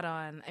 you're spot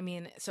on. I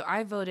mean, so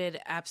I voted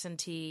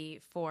absentee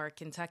for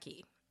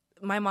Kentucky.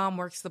 My mom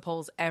works the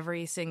polls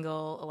every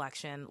single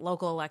election,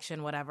 local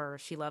election, whatever.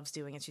 She loves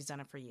doing it. She's done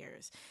it for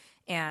years.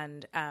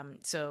 And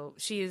so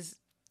she's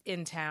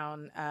in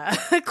town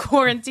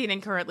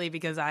quarantining currently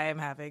because I am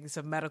having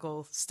some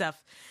medical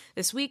stuff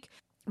this week.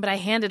 But I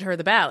handed her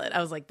the ballot.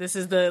 I was like, this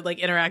is the like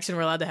interaction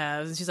we're allowed to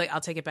have. And she's like,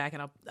 I'll take it back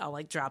and I'll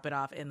like drop it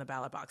off in the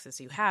ballot boxes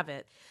so you have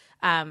it.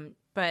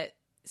 But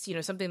you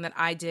know, something that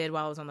I did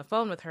while I was on the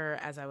phone with her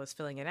as I was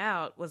filling it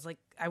out was like,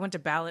 I went to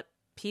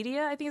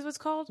Ballotpedia, I think is what it's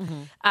called.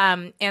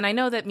 And I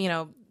know that, you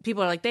know,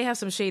 people are like, they have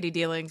some shady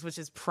dealings, which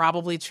is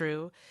probably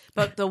true.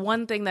 But the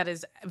one thing that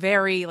is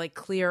very like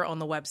clear on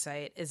the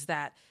website is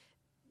that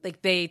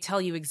like they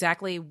tell you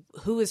exactly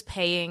who is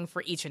paying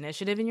for each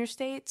initiative in your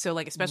state. So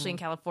like, especially in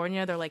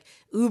California, they're like,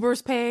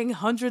 Uber's paying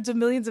hundreds of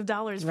millions of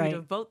dollars for you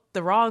to vote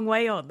the wrong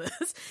way on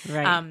this.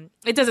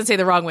 It doesn't say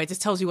the wrong way. It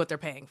just tells you what they're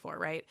paying for.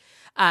 Right.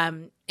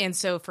 And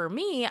so for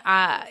me,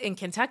 in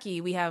Kentucky,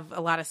 we have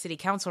a lot of city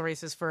council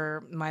races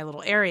for my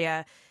little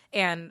area.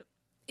 And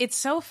it's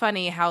so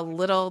funny how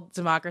little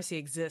democracy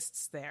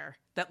exists there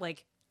that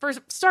like, for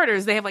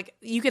starters, they have like,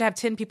 you could have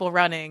 10 people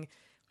running.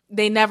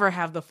 They never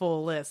have the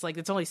full list. Like,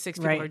 it's only 6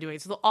 people are doing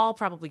it. So they'll all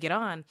probably get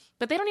on.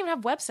 But they don't even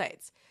have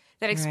websites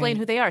that explain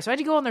who they are. So I had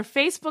to go on their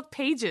Facebook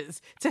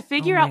pages to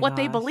figure out what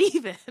they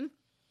believe in.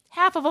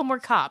 Half of them were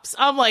cops.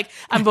 I'm like,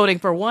 I'm voting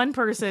for one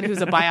person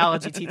who's a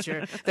biology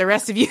teacher. The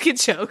rest of you can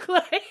choke.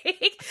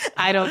 Like,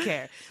 I don't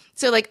care.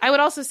 So, like, I would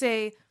also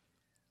say,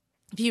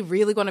 if you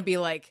really want to be,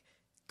 like,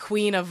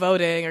 queen of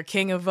voting or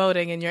king of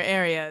voting in your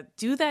area,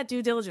 do that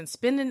due diligence.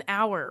 Spend an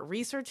hour,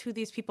 research who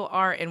these people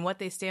are and what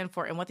they stand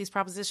for and what these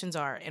propositions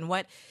are and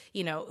what,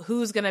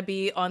 who's going to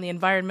be on the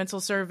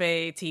environmental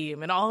survey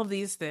team and all of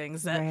these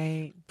things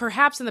that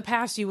perhaps in the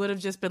past you would have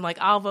just been like,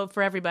 I'll vote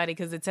for everybody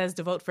because it says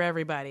to vote for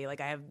everybody. Like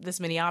I have this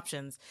many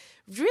options.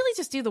 Really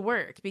just do the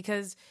work,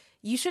 because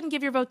you shouldn't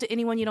give your vote to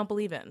anyone you don't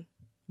believe in.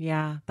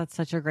 Yeah, that's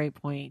such a great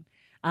point.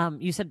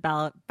 You said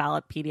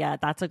Ballotpedia.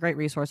 That's a great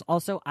resource.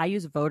 Also, I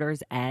use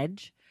Voters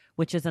Edge,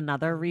 which is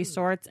another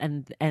resource,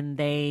 and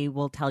they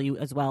will tell you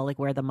as well, like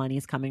where the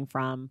money's coming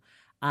from.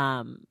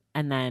 And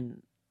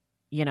then,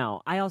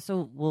 I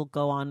also will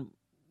go on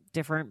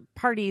different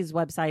parties'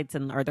 websites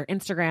or their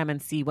Instagram and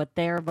see what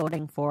they're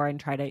voting for and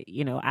try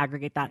to,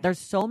 aggregate that. There's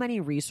so many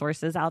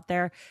resources out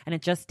there, and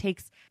it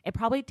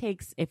probably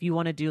takes, if you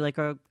want to do like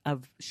a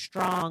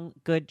strong,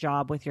 good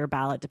job with your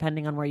ballot,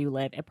 depending on where you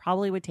live, it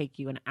probably would take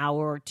you an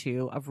hour or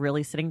two of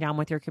really sitting down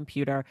with your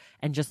computer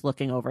and just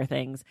looking over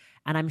things.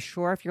 And I'm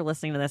sure if you're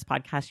listening to this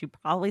podcast, you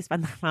probably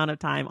spend that amount of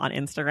time on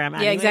Instagram.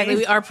 Yeah, exactly.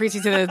 We are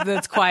preaching to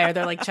the choir.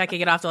 They're like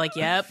checking it off. They're like,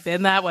 yep,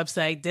 been that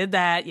website, did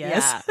that.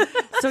 Yes. Yeah.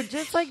 So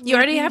just like you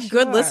already have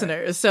good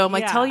listeners. So I'm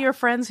like, tell your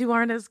friends who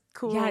aren't as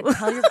cool. Yeah,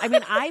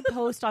 I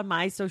post on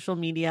my social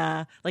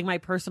media, like my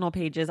personal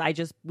pages.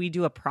 We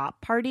do a prop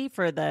party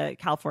for the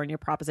California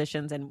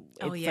propositions, and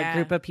it's a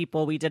group of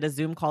people. We did a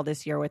Zoom call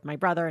this year with my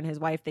brother and his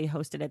wife. They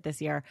hosted it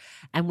this year,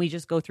 and we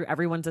just go through,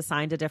 everyone's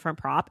assigned a different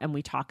prop and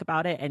we talk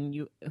about it,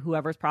 and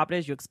whoever's prop it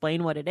is, you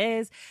explain what it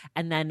is,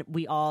 and then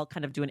we all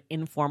kind of do an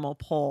informal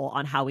poll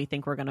on how we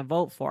think we're going to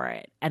vote for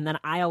it. And then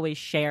I always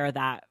share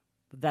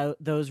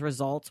those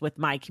results with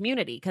my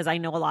community, because I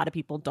know a lot of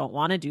people don't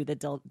want to do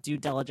the due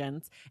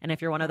diligence. And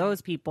if you're one of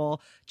those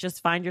people,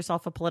 just find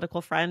yourself a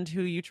political friend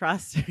who you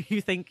trust, who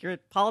you think your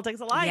politics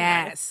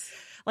align with.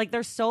 Like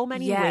there's so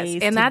many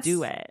ways to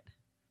do it.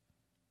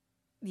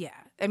 Yeah.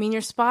 I mean,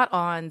 you're spot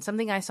on.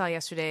 Something I saw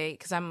yesterday,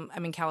 because I'm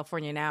in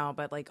California now,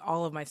 but like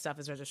all of my stuff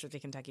is registered to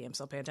Kentucky. I'm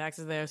still paying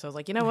taxes there. So I was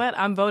like, you know what?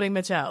 I'm voting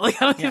Mitch out.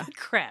 Like I don't give a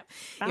crap,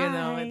 even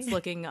though it's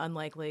looking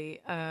unlikely.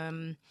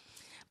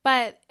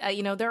 But,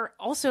 there are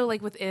also,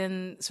 like,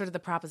 within sort of the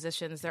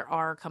propositions, there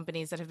are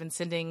companies that have been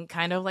sending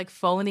kind of like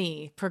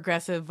phony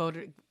progressive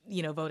voting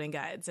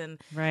guides and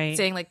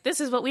saying, like, this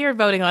is what we are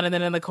voting on. And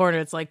then in the corner,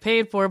 it's like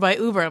paid for by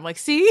Uber. I'm like,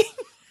 see,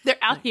 they're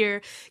out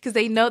here because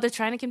they know they're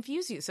trying to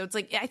confuse you. So it's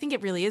like, I think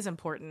it really is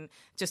important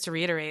just to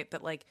reiterate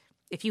that, like,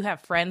 if you have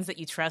friends that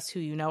you trust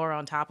who you know are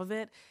on top of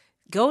it,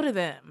 go to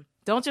them.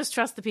 Don't just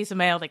trust the piece of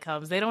mail that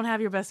comes. They don't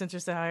have your best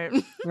interest at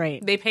heart.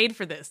 Right. They paid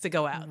for this to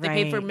go out. They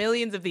paid for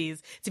millions of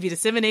these to be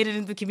disseminated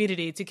into the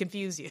community to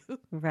confuse you.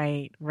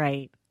 Right.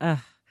 Ugh.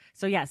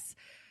 So yes,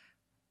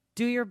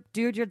 do your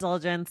due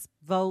diligence,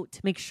 vote,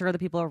 make sure the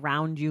people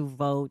around you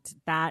vote.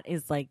 That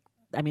is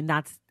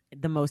that's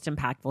the most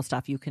impactful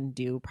stuff you can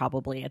do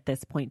probably at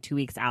this point, 2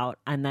 weeks out.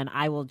 And then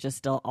I will just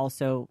still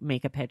also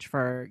make a pitch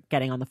for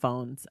getting on the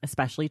phones,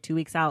 especially 2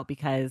 weeks out,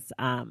 because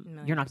you're not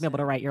going to be able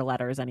to write your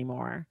letters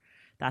anymore.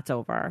 That's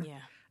over.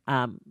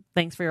 Yeah.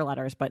 Thanks for your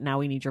letters, but now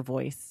we need your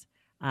voice.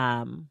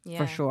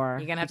 For sure.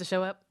 You're going to have to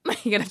show up.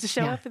 You're going to have to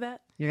show up for that.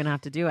 You're going to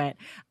have to do it.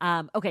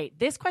 Okay.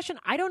 This question,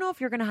 I don't know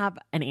if you're going to have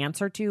an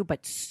answer to,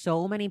 but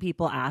so many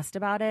people asked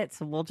about it.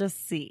 So we'll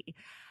just see.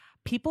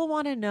 People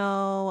want to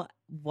know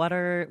what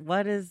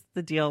is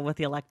the deal with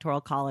the Electoral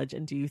College,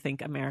 and do you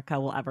think America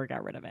will ever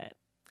get rid of it?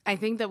 I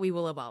think that we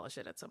will abolish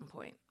it at some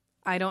point.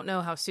 I don't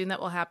know how soon that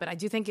will happen. I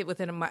do think it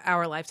within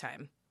our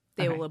lifetime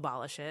they will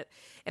abolish it.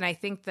 And I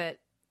think that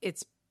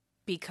it's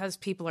because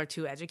people are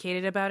too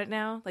educated about it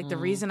now. Like the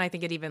reason I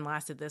think it even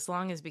lasted this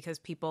long is because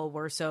people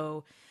were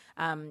so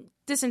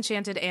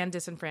disenchanted and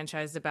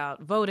disenfranchised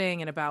about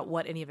voting and about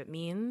what any of it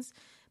means.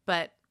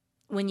 But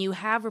when you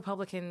have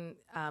Republican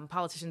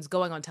politicians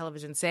going on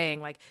television saying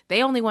like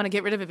they only want to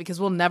get rid of it because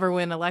we'll never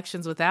win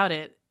elections without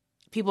it,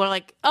 people are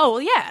like, oh,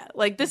 well, yeah,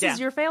 like this is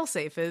your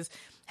fail-safe, is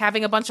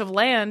having a bunch of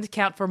land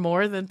count for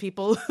more than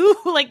people who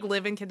like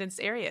live in condensed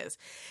areas.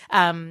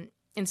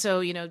 And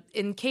so,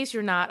 in case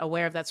you're not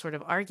aware of that sort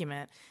of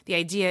argument, the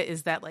idea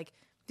is that like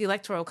the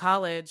Electoral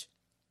College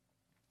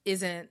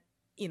isn't,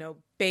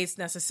 based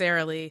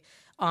necessarily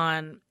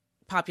on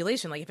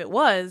population. Like if it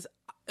was,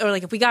 or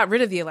like if we got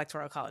rid of the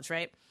Electoral College,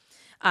 right?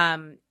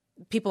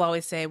 People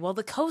always say, well,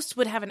 the coast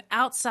would have an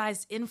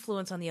outsized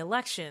influence on the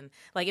election.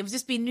 Like it would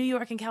just be New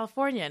York and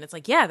California. And it's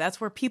like, yeah,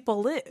 that's where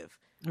people live.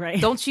 Right.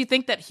 Don't you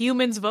think that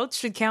humans' votes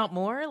should count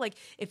more? Like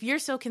if you're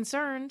so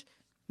concerned,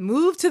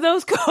 move to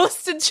those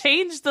coasts and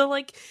change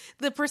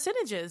the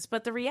percentages.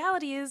 But the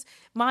reality is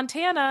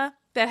Montana,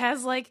 that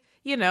has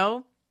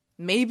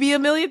maybe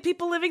 1 million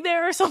people living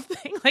there or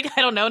something. Like,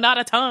 I don't know, not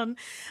a ton.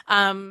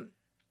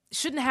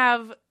 Shouldn't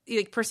have,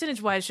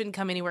 percentage-wise, shouldn't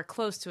come anywhere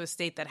close to a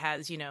state that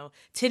has,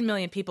 10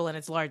 million people in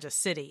its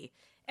largest city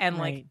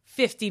and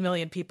 50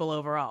 million people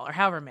overall, or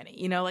however many,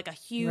 a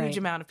huge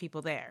amount of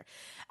people there.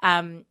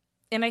 And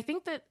I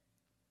think that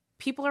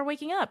people are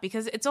waking up,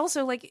 because it's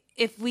also like,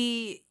 if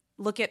we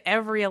look at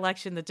every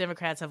election that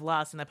Democrats have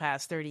lost in the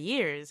past 30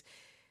 years,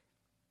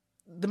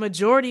 the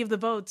majority of the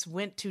votes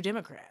went to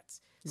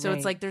Democrats. So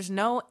it's like there's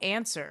no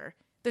answer.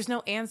 There's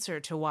no answer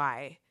to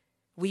why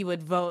we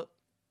would vote,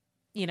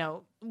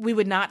 we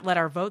would not let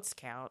our votes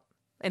count.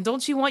 And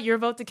don't you want your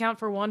vote to count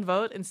for one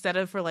vote instead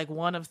of for like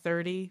one of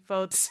 30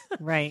 votes?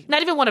 Right.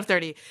 Not even one of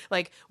 30,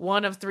 like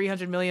one of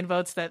 300 million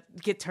votes that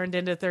get turned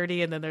into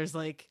 30. And then there's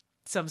like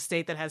some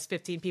state that has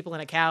 15 people in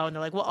a cow. And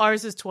they're like, well,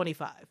 ours is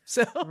 25.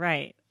 So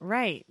Right.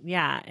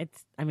 Yeah.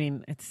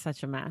 It's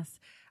such a mess.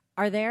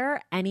 Are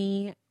there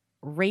any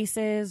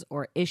races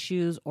or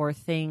issues or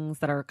things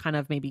that are kind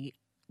of maybe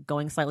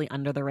going slightly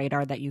under the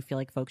radar that you feel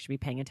like folks should be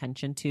paying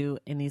attention to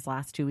in these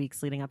last 2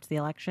 weeks leading up to the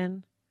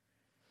election?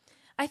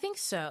 I think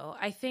so.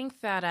 I think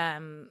that,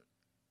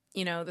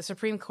 the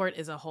Supreme Court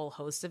is a whole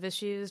host of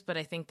issues, but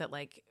I think that,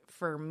 like,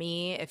 for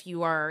me, if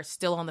you are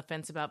still on the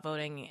fence about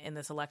voting in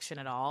this election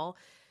at all,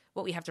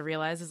 what we have to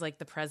realize is, like,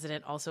 the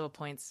president also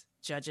appoints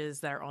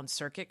judges that are on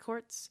circuit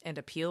courts and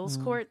appeals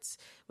courts,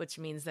 which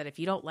means that if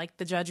you don't like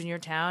the judge in your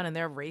town and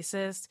they're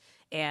racist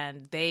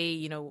and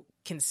they,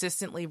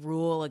 consistently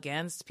rule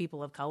against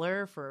people of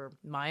color for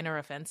minor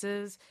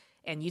offenses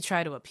and you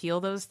try to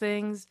appeal those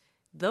things,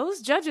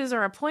 those judges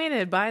are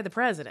appointed by the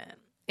president.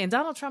 And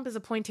Donald Trump is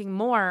appointing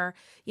more,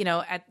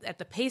 at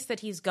the pace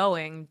that he's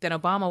going than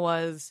Obama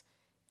was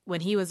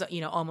when he was,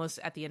 almost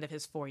at the end of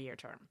his 4-year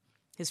term,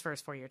 his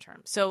first 4-year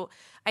term. So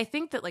I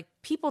think that, like,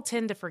 people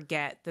tend to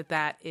forget that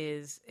that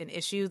is an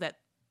issue that,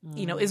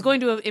 is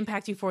going to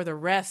impact you for the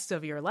rest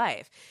of your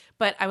life.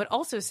 But I would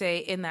also say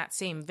in that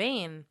same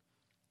vein,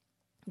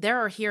 there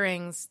are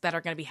hearings that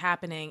are going to be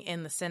happening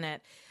in the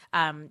Senate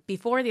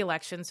before the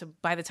election. So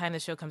by the time the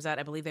show comes out,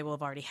 I believe they will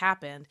have already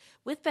happened,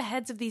 with the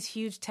heads of these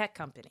huge tech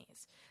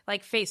companies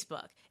like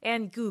Facebook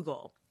and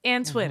Google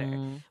and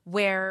Twitter,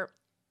 where,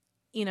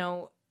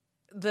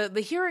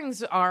 the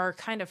hearings are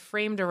kind of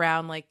framed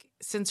around like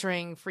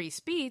censoring free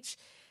speech,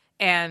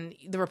 and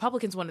the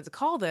Republicans wanted to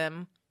call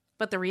them.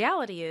 But the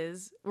reality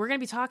is we're going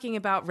to be talking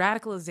about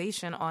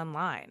radicalization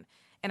online.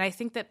 And I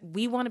think that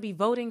we want to be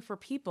voting for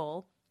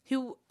people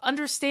who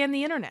understand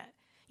the internet.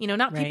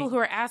 Not people who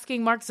are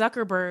asking Mark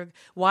Zuckerberg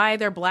why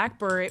their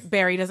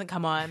BlackBerry doesn't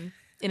come on,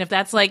 and if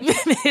that's like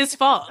his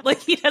fault.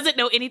 Like, he doesn't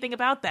know anything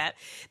about that.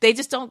 They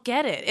just don't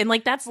get it. And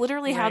like, that's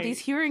literally how these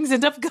hearings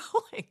end up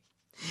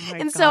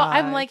going. So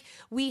I'm like,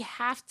 we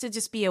have to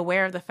just be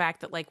aware of the fact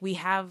that, like, we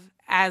have,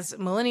 as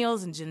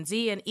millennials and Gen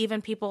Z and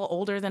even people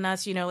older than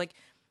us, like,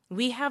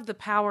 we have the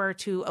power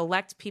to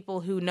elect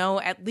people who know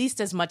at least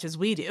as much as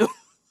we do.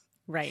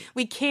 Right.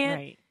 We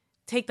can't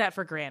take that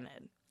for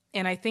granted.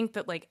 And I think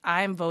that, like,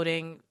 I'm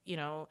voting,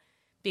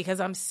 because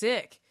I'm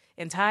sick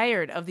and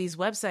tired of these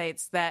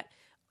websites that,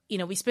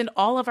 we spend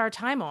all of our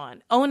time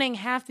on, owning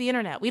half the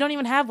internet. We don't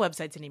even have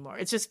websites anymore.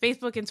 It's just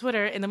Facebook and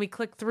Twitter, and then we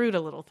click through to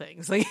little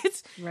things. Like,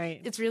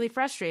 it's really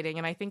frustrating.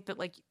 And I think that,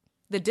 like,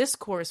 the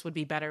discourse would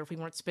be better if we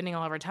weren't spending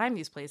all of our time in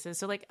these places.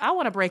 So, like, I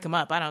want to break them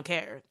up. I don't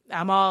care.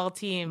 I'm all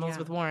team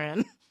Elizabeth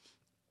Warren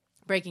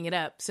breaking it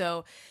up.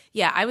 So,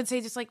 yeah, I would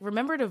say just, like,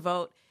 remember to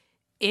vote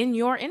in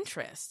your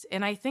interest.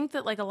 And I think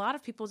that, like, a lot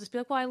of people just be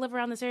like, well, I live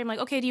around this area. I'm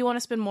like, okay, do you want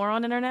to spend more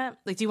on internet?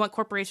 Like, do you want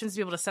corporations to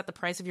be able to set the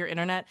price of your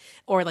internet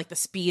or, like, the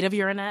speed of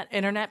your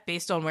internet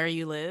based on where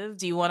you live?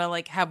 Do you want to,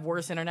 like, have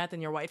worse internet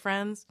than your white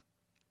friends?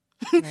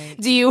 Right.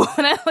 Do you want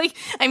to, like,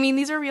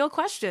 these are real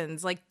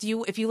questions. Like,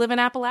 if you live in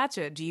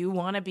Appalachia, do you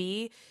want to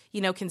be,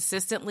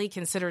 consistently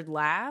considered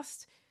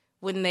last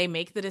when they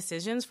make the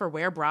decisions for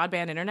where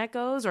broadband internet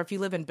goes? Or if you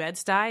live in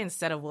Bed-Stuy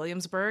instead of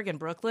Williamsburg and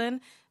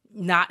Brooklyn,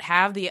 not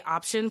have the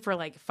option for,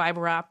 like,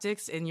 fiber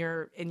optics in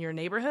your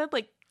neighborhood?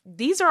 Like,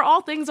 these are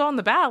all things on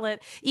the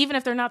ballot, even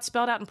if they're not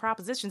spelled out in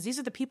propositions. These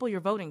are the people you're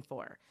voting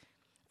for.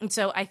 And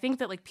so I think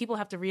that, like, people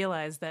have to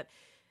realize that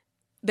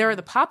there are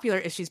the popular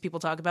issues people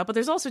talk about, but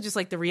there's also just,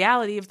 like, the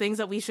reality of things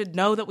that we should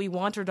know that we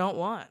want or don't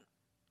want.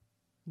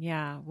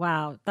 Yeah.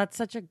 Wow. That's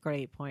such a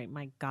great point.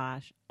 My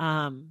gosh.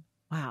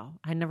 Wow.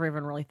 I never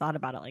even really thought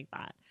about it like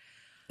that.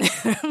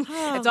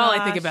 That's all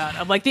I think about.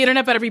 I'm like, the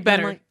internet better be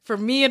better for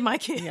me and my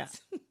kids. Yeah.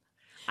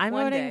 I'm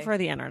voting for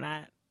the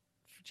internet,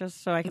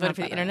 just so I can vote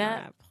for the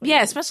internet.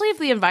 Yeah, especially if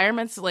the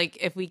environment's, like,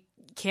 if we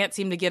can't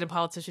seem to get a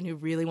politician who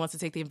really wants to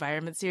take the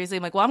environment seriously.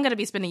 I'm like, well, I'm going to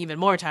be spending even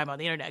more time on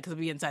the internet because I'll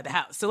be inside the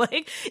house. So,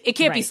 like, it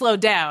can't be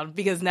slowed down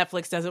because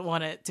Netflix doesn't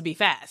want it to be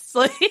fast.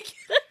 Like,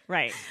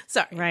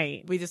 sorry.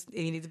 Right. We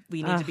need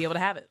to be able to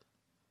have it.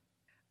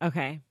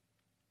 Okay.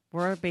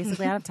 We're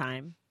basically out of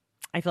time.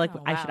 I feel like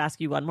I should ask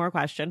you one more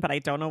question, but I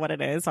don't know what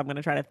it is. So I'm going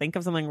to try to think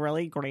of something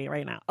really great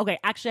right now. Okay.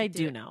 Actually, I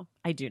do know.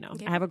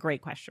 Okay. I have a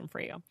great question for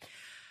you.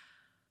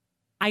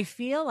 I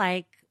feel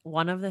like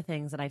one of the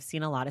things that I've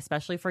seen a lot,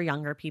 especially for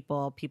younger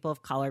people, people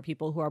of color,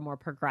 people who are more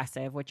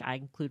progressive, which I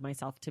include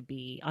myself to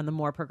be on the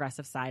more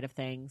progressive side of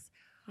things.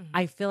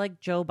 I feel like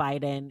Joe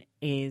Biden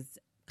is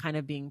kind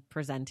of being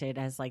presented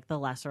as, like, the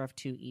lesser of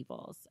two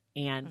evils.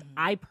 And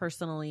I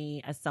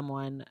personally, as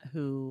someone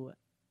who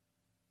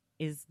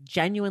is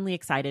genuinely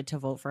excited to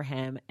vote for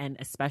him and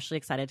especially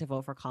excited to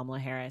vote for Kamala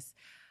Harris,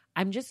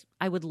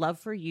 I would love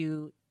for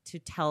you to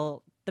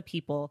tell the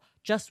people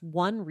just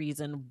one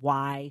reason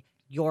why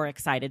you're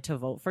excited to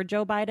vote for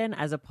Joe Biden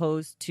as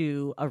opposed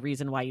to a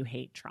reason why you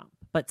hate Trump.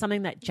 but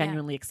something that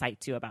genuinely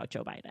excites you about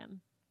Joe Biden.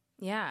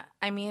 Yeah.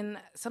 I mean,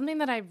 something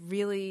that I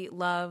really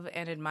love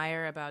and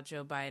admire about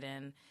Joe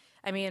Biden,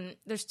 I mean,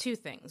 there's two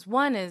things.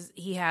 One is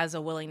he has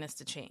a willingness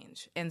to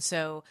change. And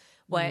so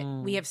what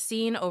we have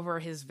seen over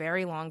his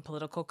very long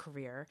political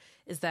career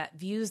is that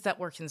views that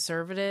were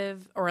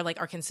conservative or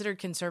like are considered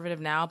conservative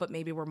now, but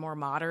maybe were more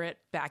moderate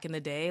back in the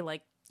day,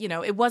 like, you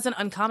know, it wasn't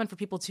uncommon for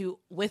people to,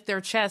 with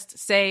their chest,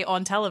 say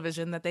on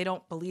television that they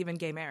don't believe in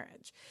gay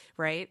marriage,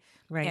 right?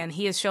 Right. And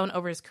he has shown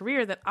over his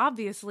career that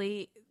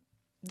obviously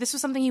this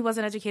was something he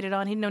wasn't educated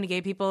on. He didn't know any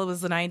gay people. It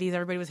was the 90s.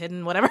 Everybody was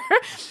hidden, whatever.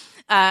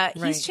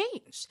 He's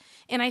changed.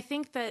 And I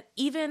think that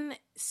even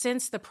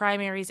since the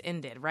primaries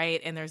ended,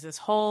 right, and there's this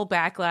whole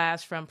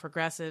backlash from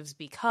progressives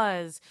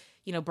because,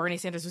 you know, Bernie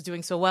Sanders was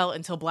doing so well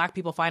until Black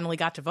people finally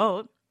got to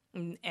vote.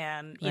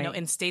 And, you know,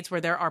 in states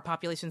where there are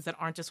populations that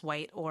aren't just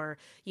white or,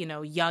 you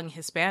know, young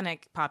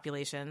Hispanic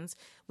populations,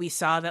 we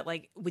saw that,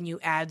 like, when you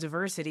add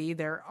diversity,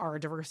 there are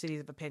diversities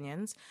of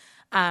opinions.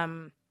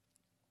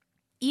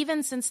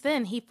 Even since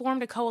then, he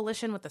formed a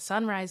coalition with the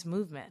Sunrise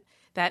Movement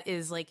that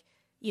is, like,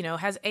 you know,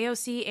 has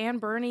AOC and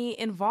Bernie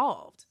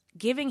involved,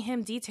 giving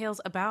him details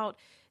about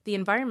the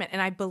environment.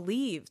 And I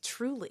believe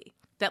truly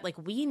that, like,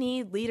 we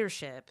need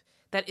leadership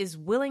that is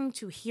willing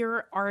to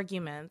hear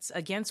arguments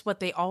against what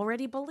they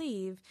already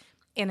believe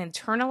and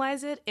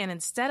internalize it. And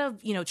instead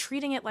of, you know,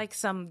 treating it like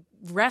some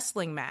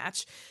wrestling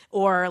match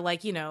or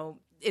like, you know,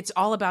 it's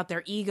all about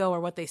their ego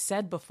or what they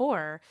said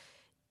before,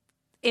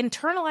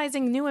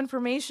 internalizing new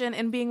information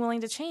and being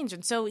willing to change.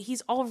 And so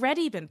he's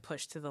already been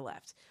pushed to the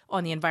left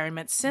on the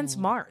environment since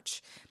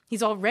March.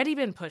 He's already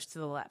been pushed to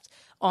the left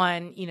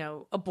on, you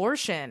know,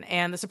 abortion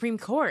and the Supreme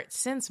Court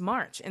since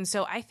March. And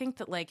so I think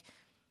that, like,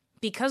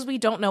 because we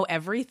don't know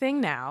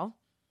everything now,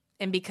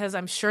 and because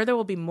I'm sure there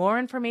will be more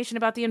information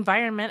about the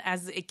environment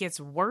as it gets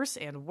worse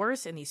and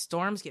worse and these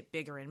storms get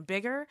bigger and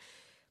bigger,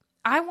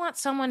 I want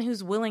someone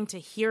who's willing to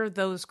hear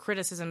those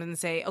criticisms and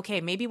say, okay,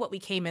 maybe what we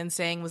came in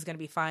saying was going to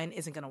be fine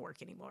isn't going to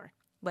work anymore.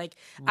 Like,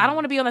 I don't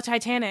want to be on the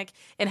Titanic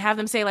and have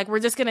them say, like, we're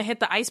just going to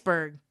hit the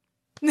iceberg.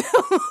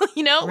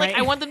 You know, like,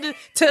 I want them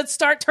to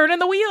start turning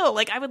the wheel.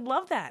 Like, I would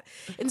love that.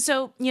 And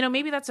so, you know,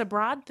 maybe that's a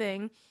broad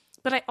thing,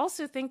 but I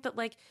also think that,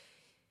 like,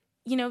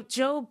 you know,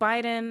 Joe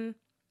Biden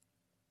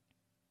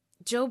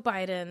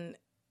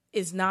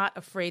is not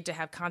afraid to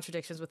have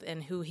contradictions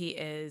within who he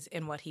is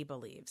and what he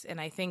believes. And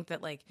I think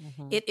that, like,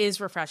 it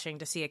is refreshing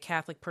to see a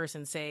Catholic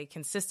person say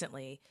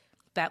consistently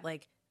that,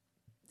 like,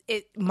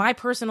 my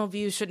personal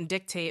views shouldn't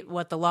dictate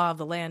what the law of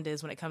the land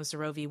is when it comes to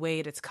Roe v.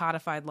 Wade. It's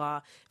codified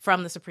law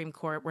from the Supreme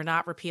Court. We're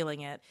not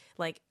repealing it.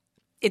 Like,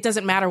 it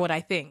doesn't matter what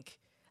I think.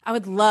 I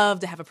would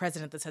love to have a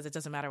president that says it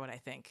doesn't matter what I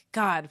think.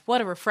 God,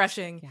 what a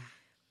refreshing...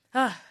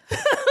 Yeah.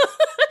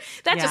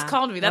 That just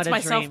calmed me. That's my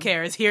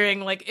self-care, is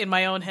hearing, like, in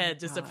my own head,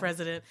 just a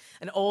president,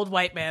 an old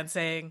white man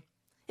saying,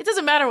 it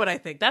doesn't matter what I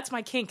think. That's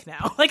my kink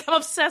now. Like, I'm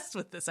obsessed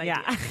with this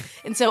idea. Yeah.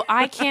 And so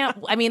I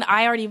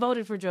already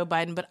voted for Joe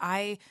Biden, but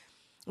I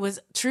was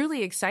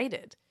truly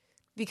excited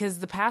because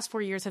the past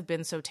 4 years have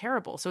been so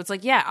terrible. So it's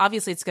like, yeah,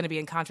 obviously it's going to be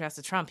in contrast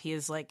to Trump. He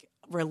is, like,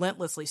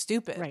 relentlessly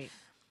stupid. Right.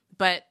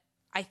 But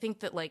I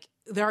think that, like,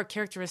 there are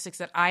characteristics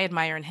that I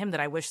admire in him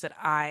that I wish that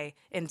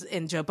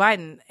in Joe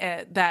Biden,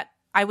 that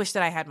I wish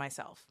that I had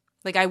myself.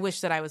 Like, I wish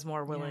that I was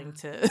more willing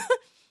to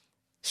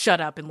shut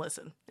up and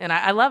listen. And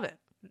I love it.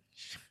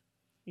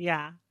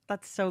 Yeah,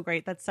 that's so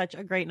great. That's such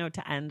a great note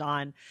to end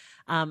on.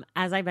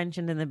 As I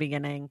mentioned in the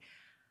beginning,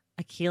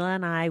 Akilah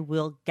and I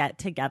will get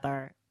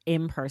together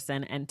in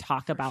person and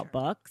talk about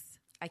books.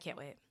 I can't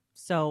wait.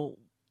 So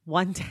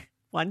one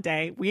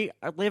day we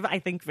live, I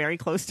think, very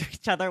close to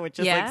each other, which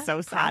is like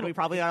so sad. Probably. We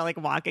probably are like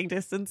walking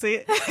distance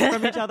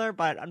from each other,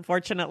 but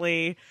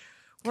unfortunately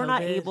we're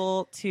not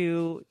able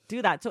to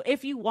do that. So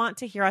if you want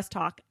to hear us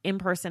talk in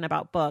person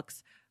about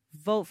books,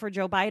 vote for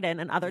Joe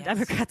Biden and other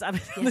Democrats up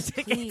in the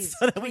tickets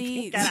so that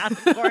we can get out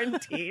of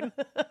quarantine.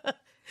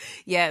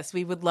 Yes,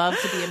 we would love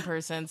to be in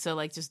person. So,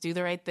 like, just do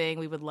the right thing.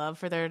 We would love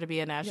for there to be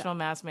a national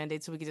mask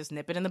mandate so we could just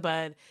nip it in the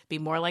bud, be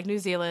more like New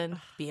Zealand,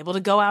 be able to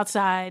go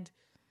outside.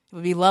 It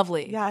would be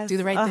lovely. Yes. Do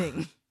the right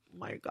thing. Oh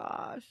my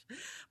gosh.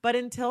 But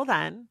until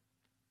then,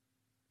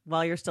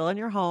 while you're still in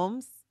your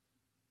homes,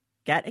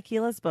 get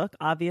Akilah's book,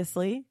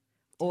 obviously,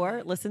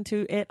 or listen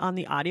to it on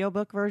the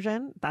audiobook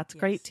version. That's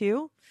great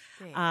too.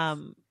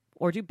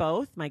 Or do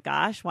both. My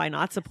gosh, why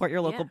not support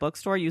your local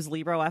bookstore? Use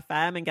Libro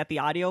FM and get the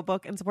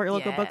audiobook and support your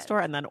local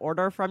bookstore, and then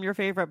order from your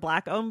favorite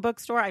Black-owned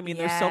bookstore. I mean,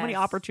 there's so many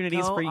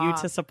opportunities for you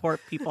to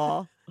support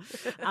people.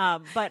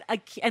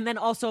 And then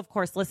also, of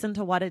course, listen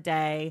to What a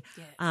Day.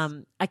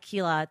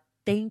 Akilah,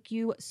 thank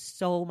you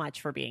so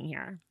much for being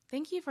here.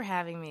 Thank you for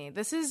having me.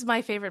 This is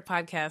my favorite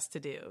podcast to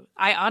do.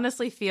 I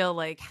honestly feel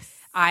like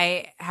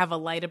I have a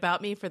light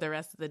about me for the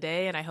rest of the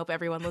day, and I hope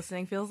everyone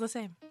listening feels the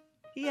same.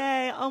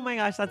 Yay. Oh my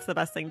gosh, that's the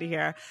best thing to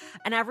hear.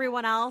 And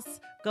everyone else,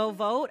 go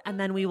vote, and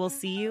then we will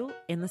see you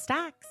in the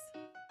stacks.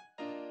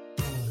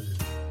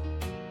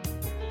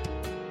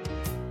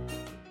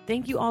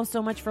 Thank you all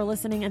so much for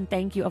listening, and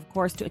thank you, of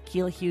course, to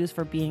Akilah Hughes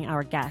for being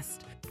our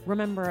guest.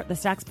 Remember, the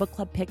Stacks Book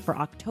Club pick for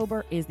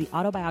October is the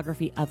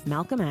autobiography of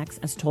Malcolm X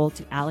as told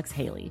to Alex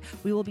Haley.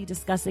 We will be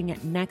discussing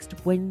it next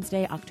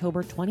Wednesday,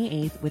 October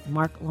 28th with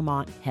Mark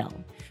Lamont Hill.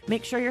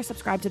 Make sure you're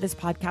subscribed to this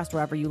podcast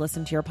wherever you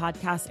listen to your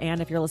podcasts.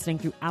 And if you're listening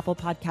through Apple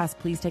Podcasts,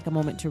 please take a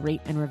moment to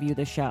rate and review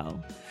the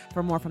show.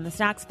 For more from The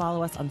Stacks,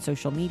 follow us on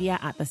social media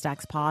at The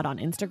Stacks Pod on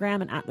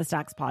Instagram and at The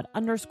Stacks Pod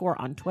 _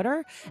 on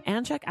Twitter.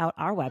 And check out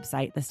our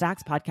website,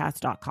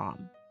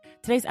 thestackspodcast.com.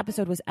 Today's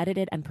episode was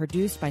edited and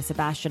produced by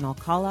Sebastian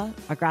Alcala.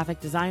 Our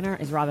graphic designer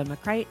is Robin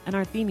McCrite, and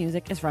our theme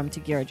music is from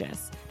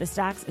Tegirgis. The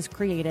Stacks is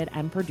created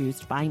and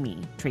produced by me,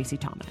 Tracy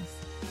Thomas.